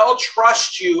 they'll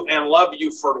trust you and love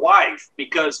you for life,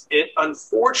 because it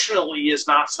unfortunately is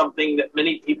not something that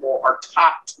many people are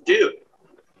taught to do.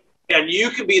 And you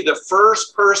could be the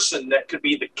first person that could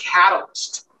be the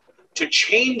catalyst to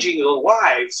changing the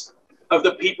lives of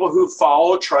the people who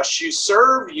follow, trust you,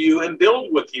 serve you, and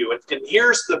build with you. And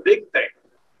here's the big thing.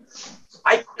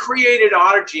 I created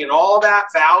Audigy and all that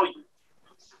value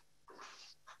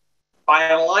by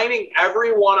aligning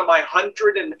every one of my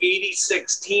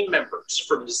 186 team members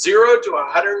from 0 to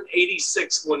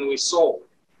 186 when we sold.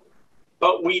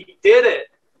 But we did it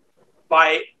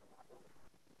by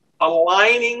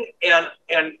aligning and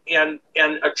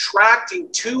attracting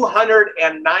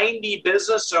 290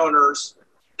 business owners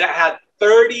that had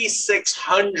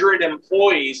 3,600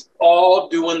 employees all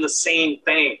doing the same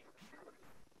thing.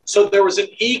 So there was an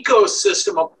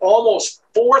ecosystem of almost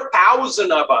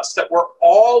 4,000 of us that were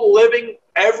all living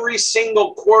every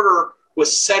single quarter with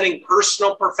setting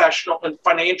personal, professional, and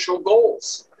financial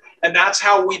goals. And that's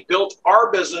how we built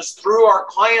our business through our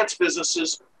clients'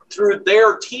 businesses, through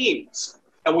their teams.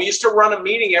 And we used to run a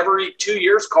meeting every 2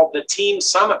 years called the Team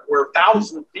Summit, where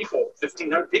 1,000 people,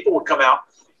 1,500 people would come out,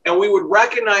 and we would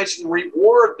recognize and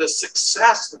reward the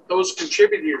success that those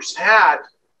contributors had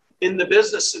in the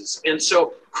businesses. And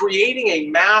so creating a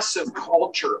massive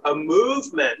culture, a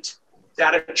movement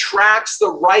that attracts the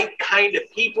right kind of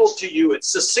people to you.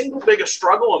 It's the single biggest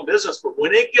struggle in business, but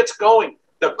when it gets going,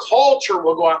 the culture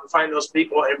will go out and find those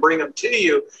people and bring them to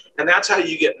you. And that's how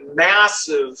you get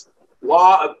massive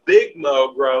law of big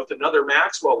Mo growth, another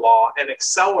Maxwell law, and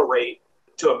accelerate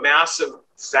to a massive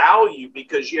value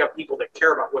because you have people that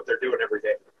care about what they're doing every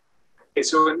day. Okay,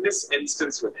 so in this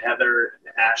instance with Heather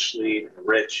and Ashley and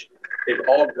Rich, they've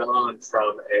all gone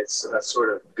from a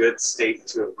sort of good state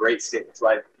to a great state. It's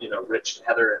like, Rich and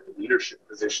Heather in leadership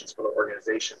positions for the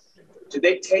organization. Do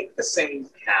they take the same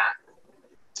path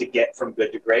to get from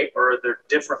good to great, or are there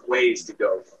different ways to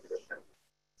go from good to great?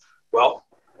 Well,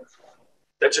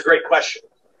 that's a great question.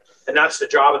 And that's the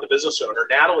job of the business owner.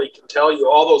 Natalie can tell you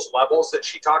all those levels that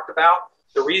she talked about.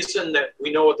 The reason that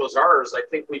we know what those are is I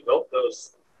think we built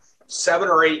those 7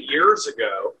 or 8 years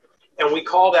ago, and we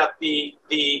call that the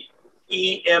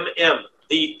EMM,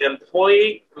 the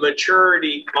Employee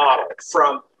Maturity Model,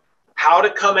 from how to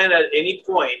come in at any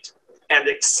point and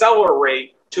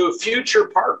accelerate to a future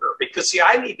partner. Because see,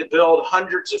 I need to build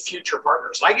hundreds of future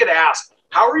partners. I get asked,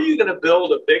 how are you going to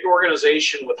build a big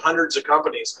organization with hundreds of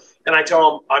companies? And I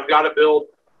tell them, I've got to build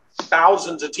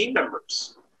thousands of team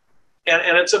members.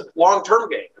 And it's a long-term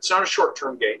game. It's not a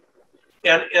short-term game.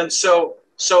 And so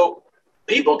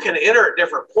people can enter at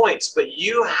different points, but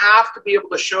you have to be able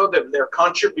to show them their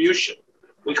contribution.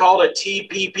 We call it a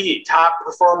TPP, Top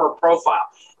Performer Profile.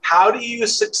 How do you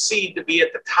succeed to be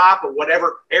at the top of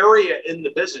whatever area in the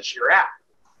business you're at?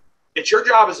 It's your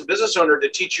job as a business owner to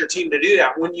teach your team to do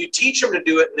that. When you teach them to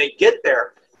do it and they get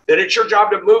there, then it's your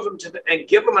job to move them and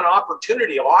give them an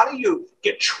opportunity. A lot of you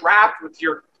get trapped with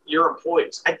your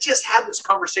employees. I just had this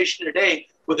conversation today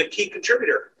with a key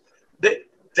contributor.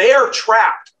 They are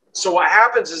trapped. So what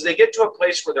happens is they get to a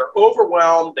place where they're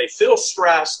overwhelmed, they feel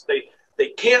stressed, they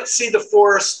can't see the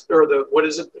forest or the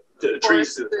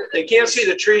trees. They can't see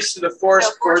the trees through the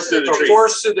forest, forest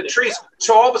through the trees.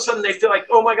 So all of a sudden they feel like,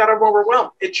 oh my God, I'm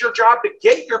overwhelmed. It's your job to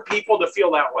get your people to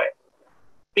feel that way.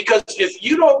 Because if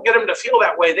you don't get them to feel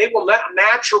that way, they will not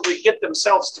naturally get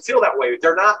themselves to feel that way.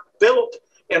 They're not built,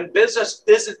 and business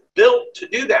isn't built to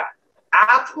do that.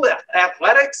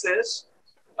 Athletics is.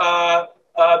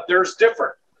 There's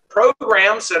different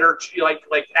programs that are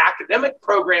like academic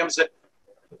programs that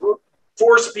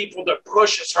force people to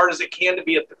push as hard as they can to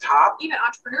be at the top. Even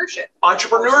entrepreneurship.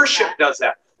 Entrepreneurship does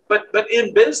that. But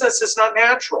in business, it's not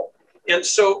natural. And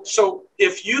so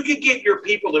if you could get your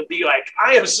people to be like,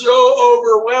 I am so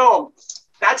overwhelmed,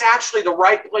 that's actually the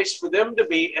right place for them to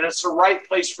be. And it's the right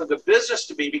place for the business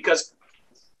to be, because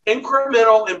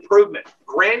incremental improvement,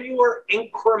 granular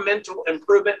incremental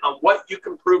improvement on what you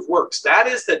can prove works. That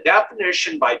is the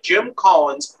definition by Jim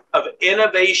Collins of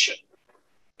innovation.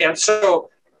 And so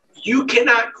you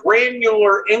cannot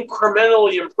granular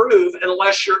incrementally improve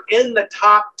unless you're in the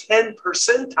top 10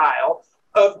 percentile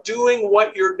of doing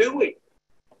what you're doing,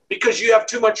 because you have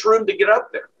too much room to get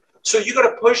up there. So you got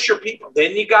to push your people.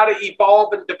 Then you got to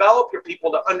evolve and develop your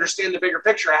people to understand the bigger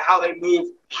picture of how they move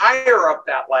higher up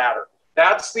that ladder.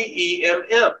 That's the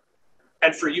EMM.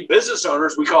 And for you business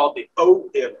owners, we call it the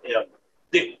OMM,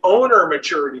 the owner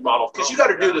maturity model, because you got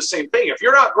to do the same thing. If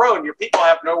you're not growing, your people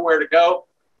have nowhere to go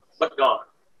but gone.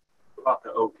 What about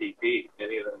the OPP?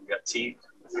 Any of them got teeth?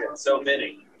 Yeah, so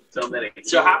many. So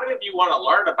how many of you want to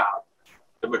learn about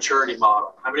the maturity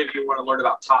model? How many of you want to learn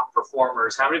about top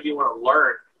performers? How many of you want to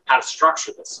learn how to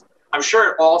structure this? I'm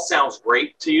sure it all sounds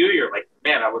great to you. You're like,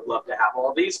 man, I would love to have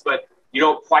all these, but you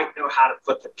don't quite know how to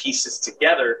put the pieces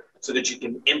together so that you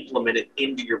can implement it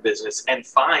into your business and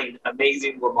find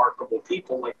amazing, remarkable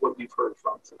people like what we've heard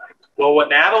from tonight. Well, what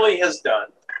Natalie has done,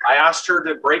 I asked her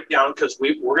to break down, because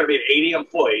we're going to be at 80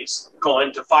 employees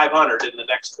going to 500 in the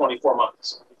next 24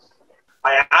 months.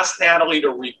 I asked Natalie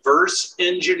to reverse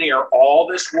engineer all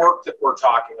this work that we're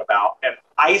talking about and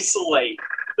isolate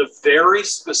the very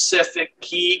specific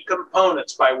key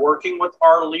components by working with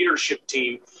our leadership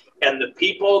team and the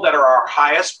people that are our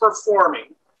highest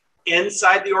performing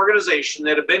inside the organization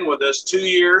that have been with us 2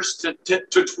 years to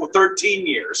 13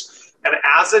 years. And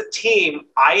as a team,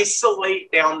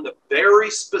 isolate down the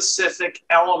very specific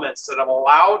elements that have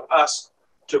allowed us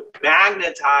to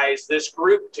magnetize this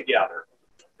group together.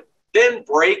 Then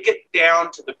break it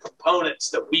down to the components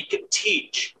that we can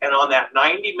teach. And on that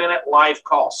 90-minute live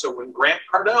call. So when Grant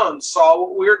Cardone saw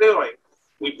what we were doing,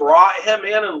 we brought him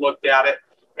in and looked at it,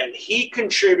 and he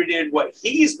contributed what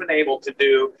he's been able to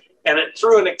do, and it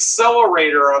threw an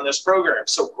accelerator on this program.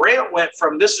 So Grant went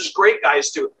from, this is great, guys,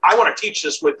 to, I want to teach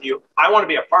this with you. I want to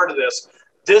be a part of this.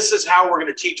 This is how we're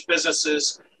going to teach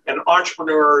businesses and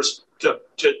entrepreneurs to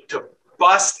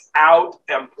bust out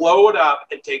and blow it up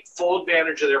and take full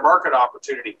advantage of their market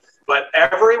opportunity. But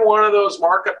every one of those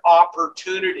market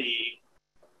opportunity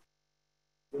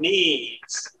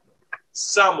needs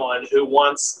someone who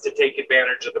wants to take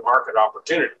advantage of the market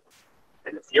opportunity.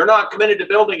 And if you're not committed to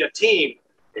building a team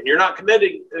and you're not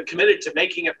committed to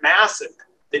making it massive,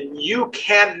 then you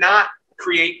cannot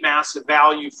create massive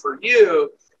value for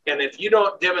you. And if you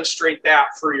don't demonstrate that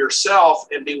for yourself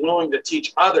and be willing to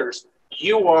teach others,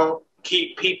 you won't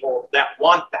keep people that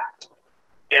want that.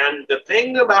 And the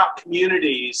thing about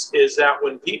communities is that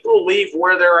when people leave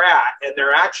where they're at and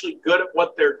they're actually good at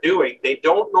what they're doing, they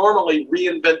don't normally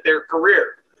reinvent their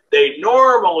career. They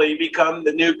normally become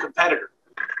the new competitor.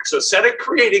 So instead of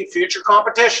creating future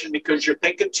competition because you're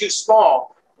thinking too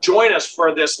small, join us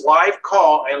for this live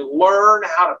call and learn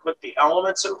how to put the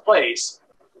elements in place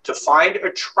to find,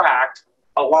 attract,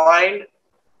 align,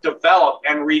 develop,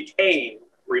 and retain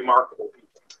remarkable people.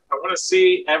 I want to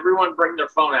see everyone bring their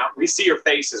phone out. We see your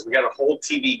faces. We got a whole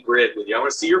TV grid with you. I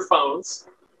want to see your phones.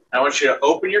 I want you to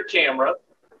open your camera,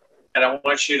 and I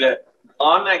want you to,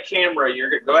 on that camera, you're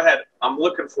going to go ahead. I'm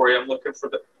looking for you. I'm looking for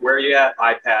the, where are you at,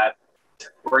 iPad?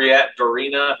 Where are you at,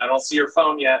 Dorina? I don't see your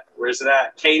phone yet. Where's it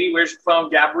at? Katie, where's your phone?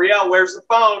 Gabrielle, where's the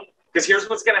phone? Because here's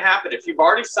what's going to happen. If you've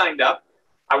already signed up,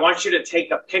 I want you to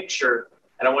take a picture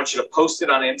and I want you to post it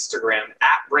on Instagram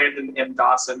at Brandon M.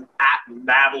 Dawson, at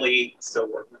Natalie,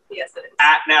 still Workman. Yes, it is.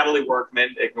 At Natalie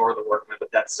Workman, ignore the Workman,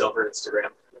 but that's still her Instagram.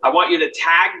 I want you to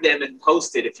tag them and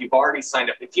post it if you've already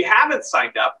signed up. If you haven't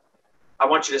signed up, I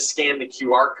want you to scan the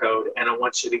QR code and I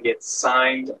want you to get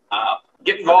signed up.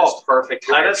 Get involved. Perfect.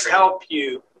 Let us help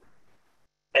you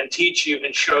and teach you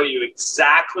and show you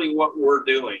exactly what we're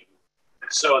doing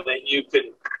so that you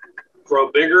can grow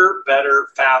bigger, better,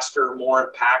 faster,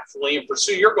 more impactfully, and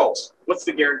pursue your goals. What's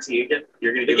the guarantee again?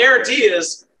 You're going to the guarantee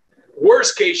is,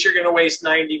 worst case, you're going to waste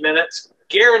 90 minutes.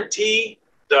 Guarantee,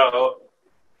 though,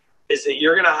 is that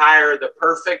you're going to hire the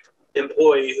perfect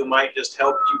employee who might just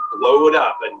help you blow it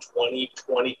up in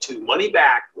 2022. Money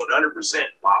back, 100%.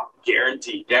 Wow,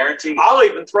 guaranteed. Guaranteed. I'll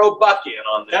even throw Buck in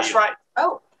on this. That's right.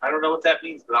 Oh, I don't know what that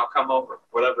means, but I'll come over,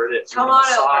 whatever it is. come on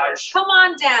over. Come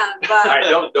on down, All bud. right,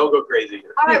 don't go crazy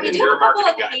here. All right, we do You're have a couple of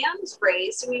marketing guy. hands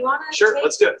raised. Do we want to? Sure,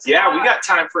 let's do it. Yeah, we got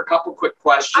time for a couple quick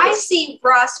questions. I see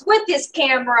Russ with his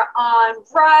camera on.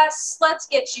 Russ, let's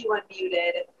get you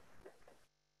unmuted.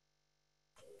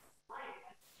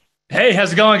 Hey,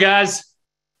 how's it going, guys?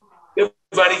 Good,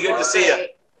 buddy. Good to see you.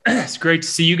 It's great to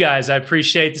see you guys. I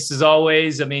appreciate this as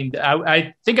always. I mean,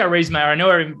 I think I raised my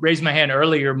hand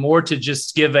earlier more to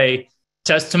just give a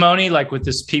testimony, like with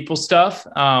this people stuff.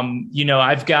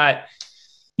 I've got,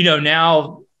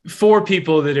 now 4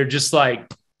 people that are just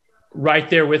like right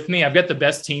there with me. I've got the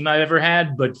best team I've ever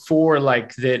had, but 4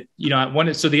 like that,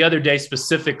 so the other day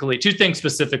specifically, 2 things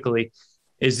specifically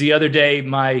is the other day,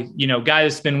 my, guy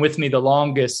that's been with me the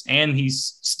longest and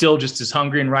he's still just as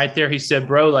hungry and right there. He said,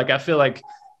 bro, like, I feel like,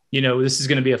 this is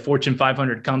going to be a Fortune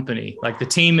 500 company. Like the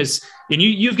team is, and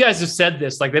you guys have said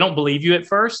this, like they don't believe you at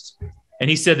first. And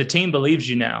he said, the team believes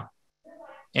you now.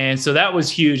 And so that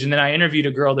was huge. And then I interviewed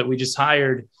a girl that we just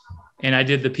hired and I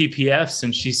did the PPFs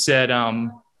and she said,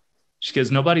 she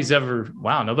goes, nobody's ever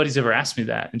asked me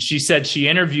that. And she said she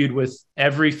interviewed with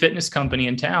every fitness company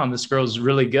in town. This girl's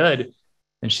really good.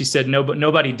 And she said, no, but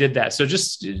nobody did that. So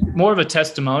just more of a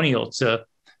testimonial to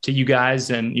you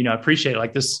guys. And, I appreciate it.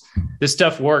 Like this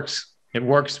stuff works. It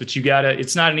works, but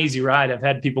it's not an easy ride. I've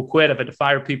had people quit. I've had to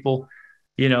fire people,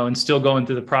 and still going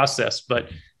through the process. But,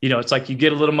 it's like you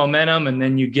get a little momentum and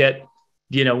then you get,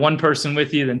 1 person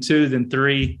with you, then 2, then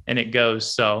 3, and it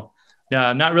goes. So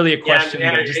not really a question.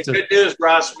 Yeah, good news,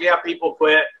 Russ. We have people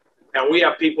quit and we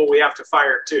have people we have to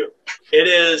fire too.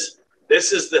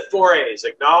 This is the 4 A's: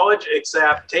 acknowledge,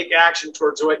 accept, take action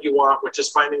towards what you want, which is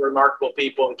finding remarkable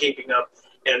people and keeping them,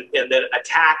 and then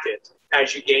attack it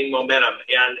as you gain momentum.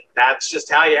 And that's just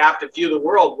how you have to view the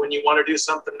world when you want to do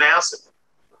something massive.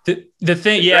 The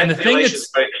thing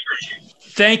that's,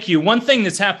 thank you. One thing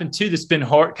that's happened too, that's been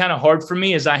kind of hard for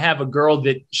me is I have a girl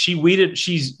that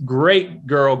she's great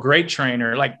girl, great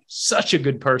trainer, like such a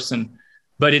good person.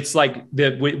 But it's like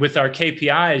with our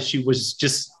KPIs, she was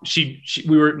just,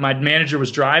 my manager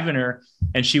was driving her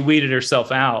and she weeded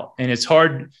herself out. And it's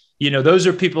hard, those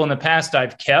are people in the past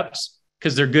I've kept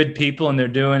because they're good people and they're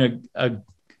doing a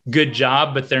good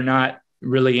job, but they're not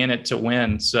really in it to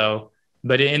win. So,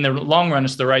 but in the long run,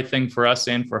 it's the right thing for us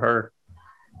and for her.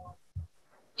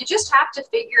 You just have to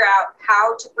figure out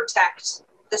how to protect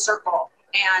the circle.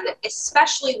 And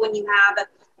especially when you have a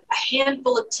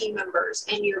handful of team members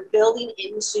and you're building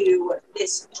into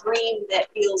this dream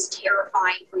that feels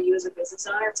terrifying for you as a business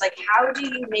owner, it's like, how do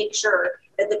you make sure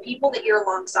that the people that you're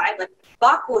alongside, like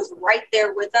Buck was right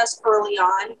there with us early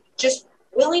on, just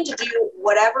willing to do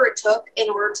whatever it took in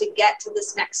order to get to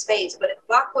this next phase. But if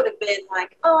Buck would have been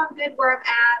like, oh, I'm good where I'm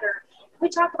at, or we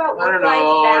talk about work-life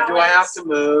balance. Do I have to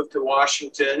move to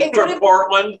Washington from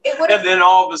Portland and then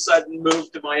all of a sudden move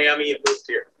to Miami and move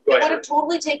here? It would have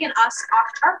totally taken us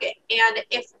off target. And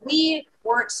if we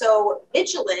weren't so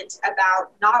vigilant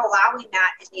about not allowing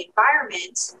that in the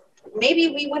environment,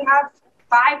 maybe we would have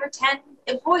 5 or 10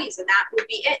 employees and that would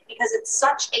be it, because it's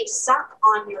such a suck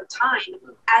on your time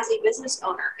as a business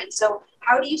owner. And so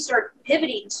how do you start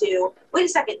pivoting to, wait a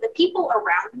second, the people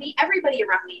around me, everybody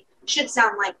around me should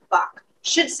sound like Buck,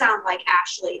 should sound like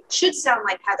Ashley, should sound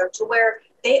like Heather, to where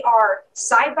they are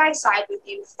side by side with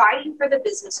you, fighting for the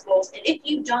business goals. And if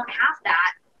you don't have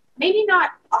that, maybe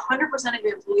not 100% of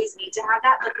your employees need to have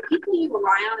that, but the people you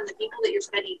rely on and the people that you're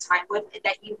spending time with and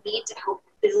that you need to help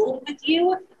build with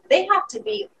you, they have to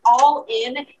be all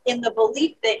in the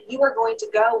belief that you are going to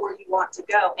go where you want to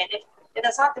go. And if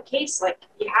that's not the case, like,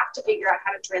 you have to figure out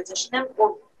how to transition them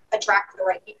or attract the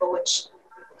right people, which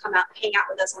come out, hang out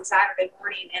with us on Saturday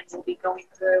morning, and we'll be going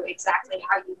through exactly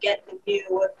how you get the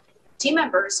new team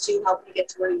members to help you get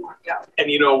to where you want to go.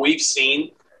 And, we've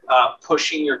seen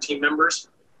pushing your team members.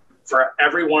 For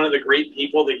every one of the great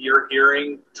people that you're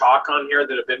hearing talk on here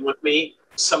that have been with me,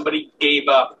 somebody gave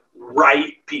up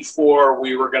right before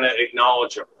we were going to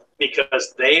acknowledge them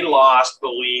because they lost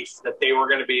belief that they were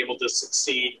going to be able to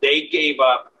succeed. They gave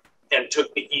up and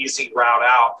took the easy route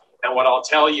out. And what I'll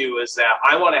tell you is that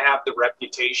I want to have the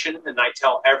reputation, and I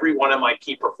tell every one of my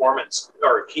key performance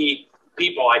or key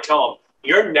people, I tell them,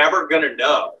 you're never going to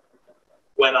know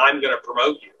when I'm going to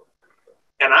promote you.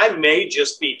 And I may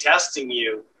just be testing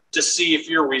you to see if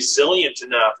you're resilient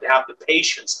enough to have the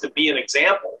patience to be an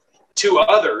example to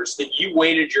others that you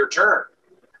waited your turn.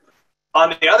 On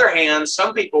the other hand,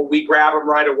 some people, we grab them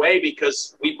right away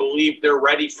because we believe they're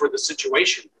ready for the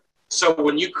situation. So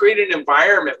when you create an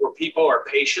environment where people are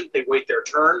patient, they wait their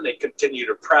turn, they continue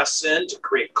to press in to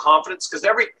create confidence, because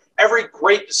every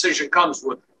great decision comes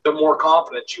with the more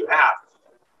confidence you have.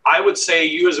 I would say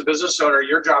you as a business owner,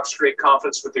 your job is to create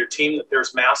confidence with your team that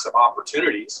there's massive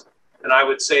opportunities. And I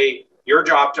would say your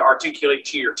job to articulate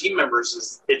to your team members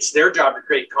is it's their job to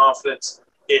create confidence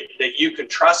that you can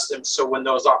trust them. So when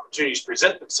those opportunities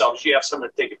present themselves, you have someone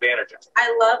to take advantage of.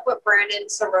 I love what Brandon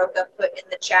Soroka put in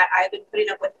the chat. I've been putting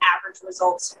up with average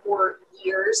results for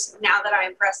years. Now that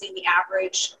I'm pressing the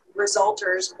average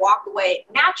resulters walk away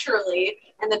naturally,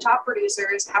 and the top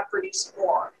producers have produced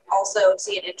more. Also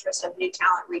see an interest of new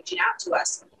talent reaching out to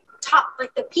us.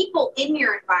 Like the people in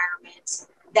your environment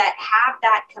that have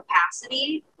that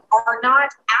capacity are not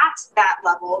at that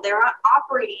level. They're not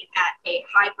operating at a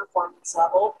high performance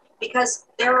level because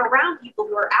they're around people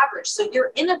who are average. So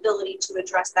your inability to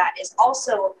address that is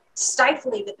also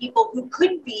stifling the people who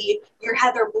could be your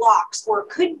Heather Blocks or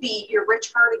could be your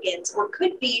Rich Hardigans or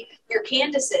could be your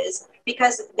Candaces,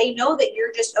 because they know that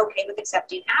you're just okay with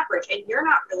accepting average and you're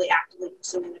not really actively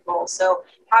pursuing the goal. So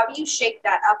how do you shake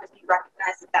that up if you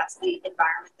recognize that that's the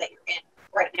environment that you're in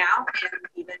right now, and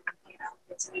even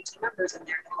get some new team members in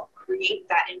there to help create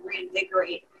that and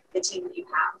reinvigorate the team that you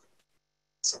have?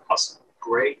 That's awesome.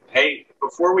 Great. Hey,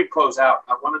 before we close out,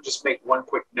 I want to just make one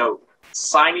quick note.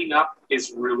 Signing up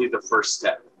is really the first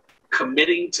step.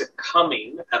 Committing to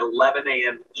coming at 11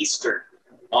 a.m. Eastern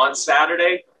on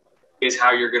Saturday is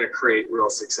how you're going to create real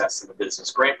success in the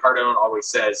business. Grant Cardone always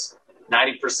says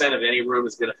 90% of any room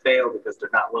is going to fail because they're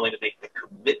not willing to make the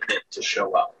commitment to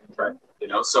show up. Right.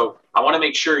 So I want to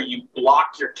make sure you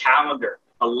block your calendar.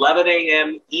 11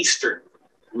 a.m. Eastern.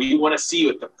 We want to see you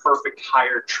at the Perfect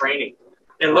Hire training.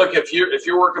 And look, if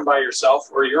you're working by yourself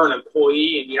or you're an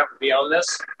employee and you have to be on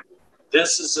this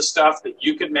is the stuff that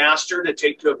you can master to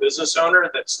take to a business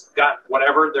owner that's got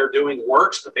whatever they're doing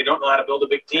works, but they don't know how to build a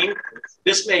big team.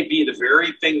 This may be the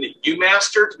very thing that you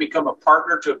master to become a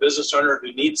partner to a business owner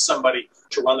who needs somebody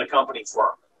to run the company for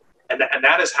them. And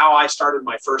that is how I started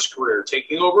my first career,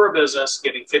 taking over a business,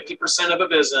 getting 50% of a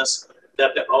business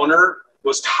that the owner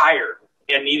was tired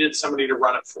and needed somebody to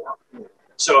run it for them.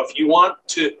 So if you want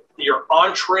your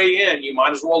entree in, you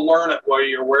might as well learn it where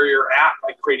you're at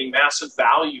by creating massive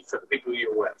value for the people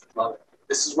you're with. Love it.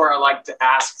 This is where I like to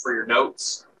ask for your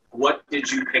notes. What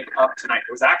did you pick up tonight?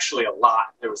 There was actually a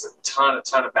lot. There was a ton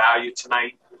of value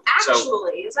tonight.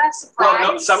 Actually, is that surprising?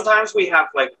 Well, no, sometimes we have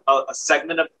like a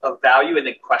segment of value and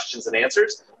then questions and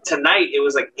answers. Tonight, it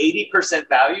was like 80%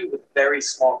 value with very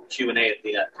small Q&A at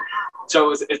the end.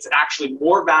 So it's actually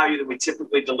more value than we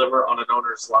typically deliver on an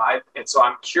Owner's Live. And so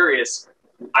I'm curious,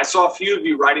 I saw a few of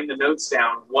you writing the notes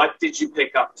down. What did you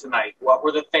pick up tonight? What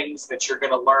were the things that you're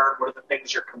going to learn? What are the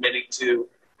things you're committing to?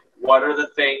 What are the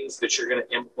things that you're going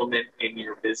to implement in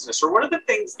your business? Or what are the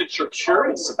things that you're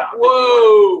curious about?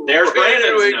 Whoa! There's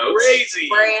Brandon's notes. Crazy.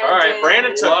 Brandon. All right,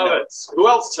 Brandon took notes. Who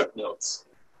else took notes?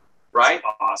 Right?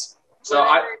 Awesome. So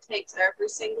whatever it takes every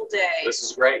single day. This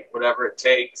is great. Whatever it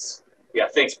takes. Yeah,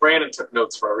 thanks. Brandon took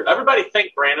notes for everybody. Everybody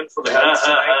thank Brandon for the notes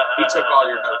tonight. He took all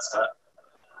your notes tonight.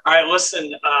 All right,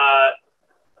 listen,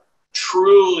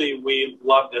 truly we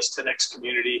love this 10X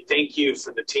community. Thank you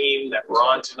for the team that we're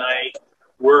on tonight.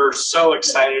 We're so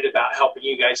excited about helping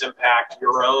you guys impact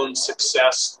your own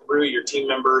success through your team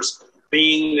members,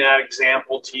 being that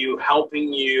example to you,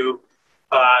 helping you.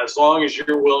 As long as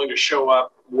you're willing to show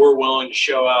up, we're willing to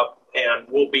show up, and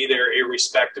we'll be there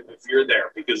irrespective if you're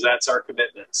there, because that's our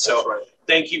commitment. So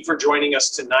Thank you for joining us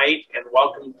tonight, and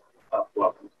welcome.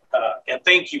 And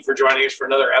thank you for joining us for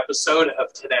another episode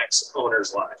of 10X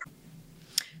Owners Live.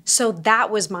 So that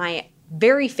was my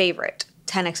very favorite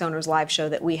 10X Owners Live show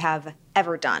that we have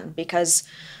ever done, because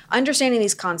understanding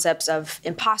these concepts of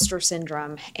imposter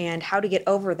syndrome and how to get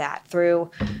over that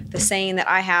through the saying that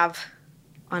I have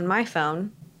on my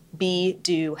phone, be,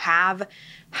 do, have,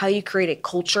 how you create a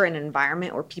culture and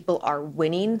environment where people are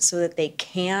winning so that they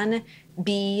can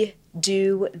be,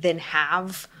 do, then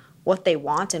have what they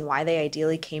want and why they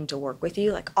ideally came to work with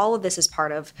you. Like, all of this is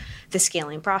part of the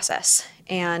scaling process.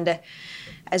 And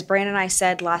as Brandon and I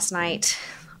said last night,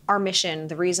 our mission,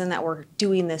 the reason that we're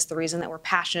doing this, the reason that we're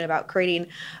passionate about creating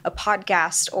a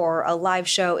podcast or a live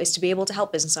show is to be able to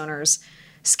help business owners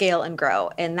scale and grow.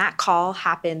 And that call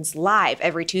happens live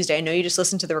every Tuesday. I know you just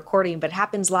listened to the recording, but it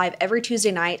happens live every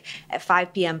Tuesday night at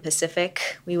 5 p.m.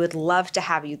 Pacific. We would love to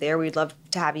have you there. We'd love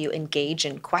to have you engage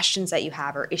in questions that you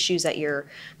have or issues that you're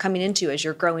coming into as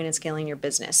you're growing and scaling your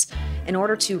business. In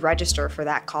order to register for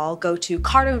that call, go to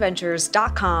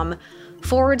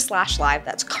cardoneventures.com/live.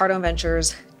 That's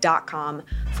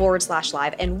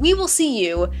cardoneventures.com/live. And we will see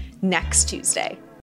you next Tuesday.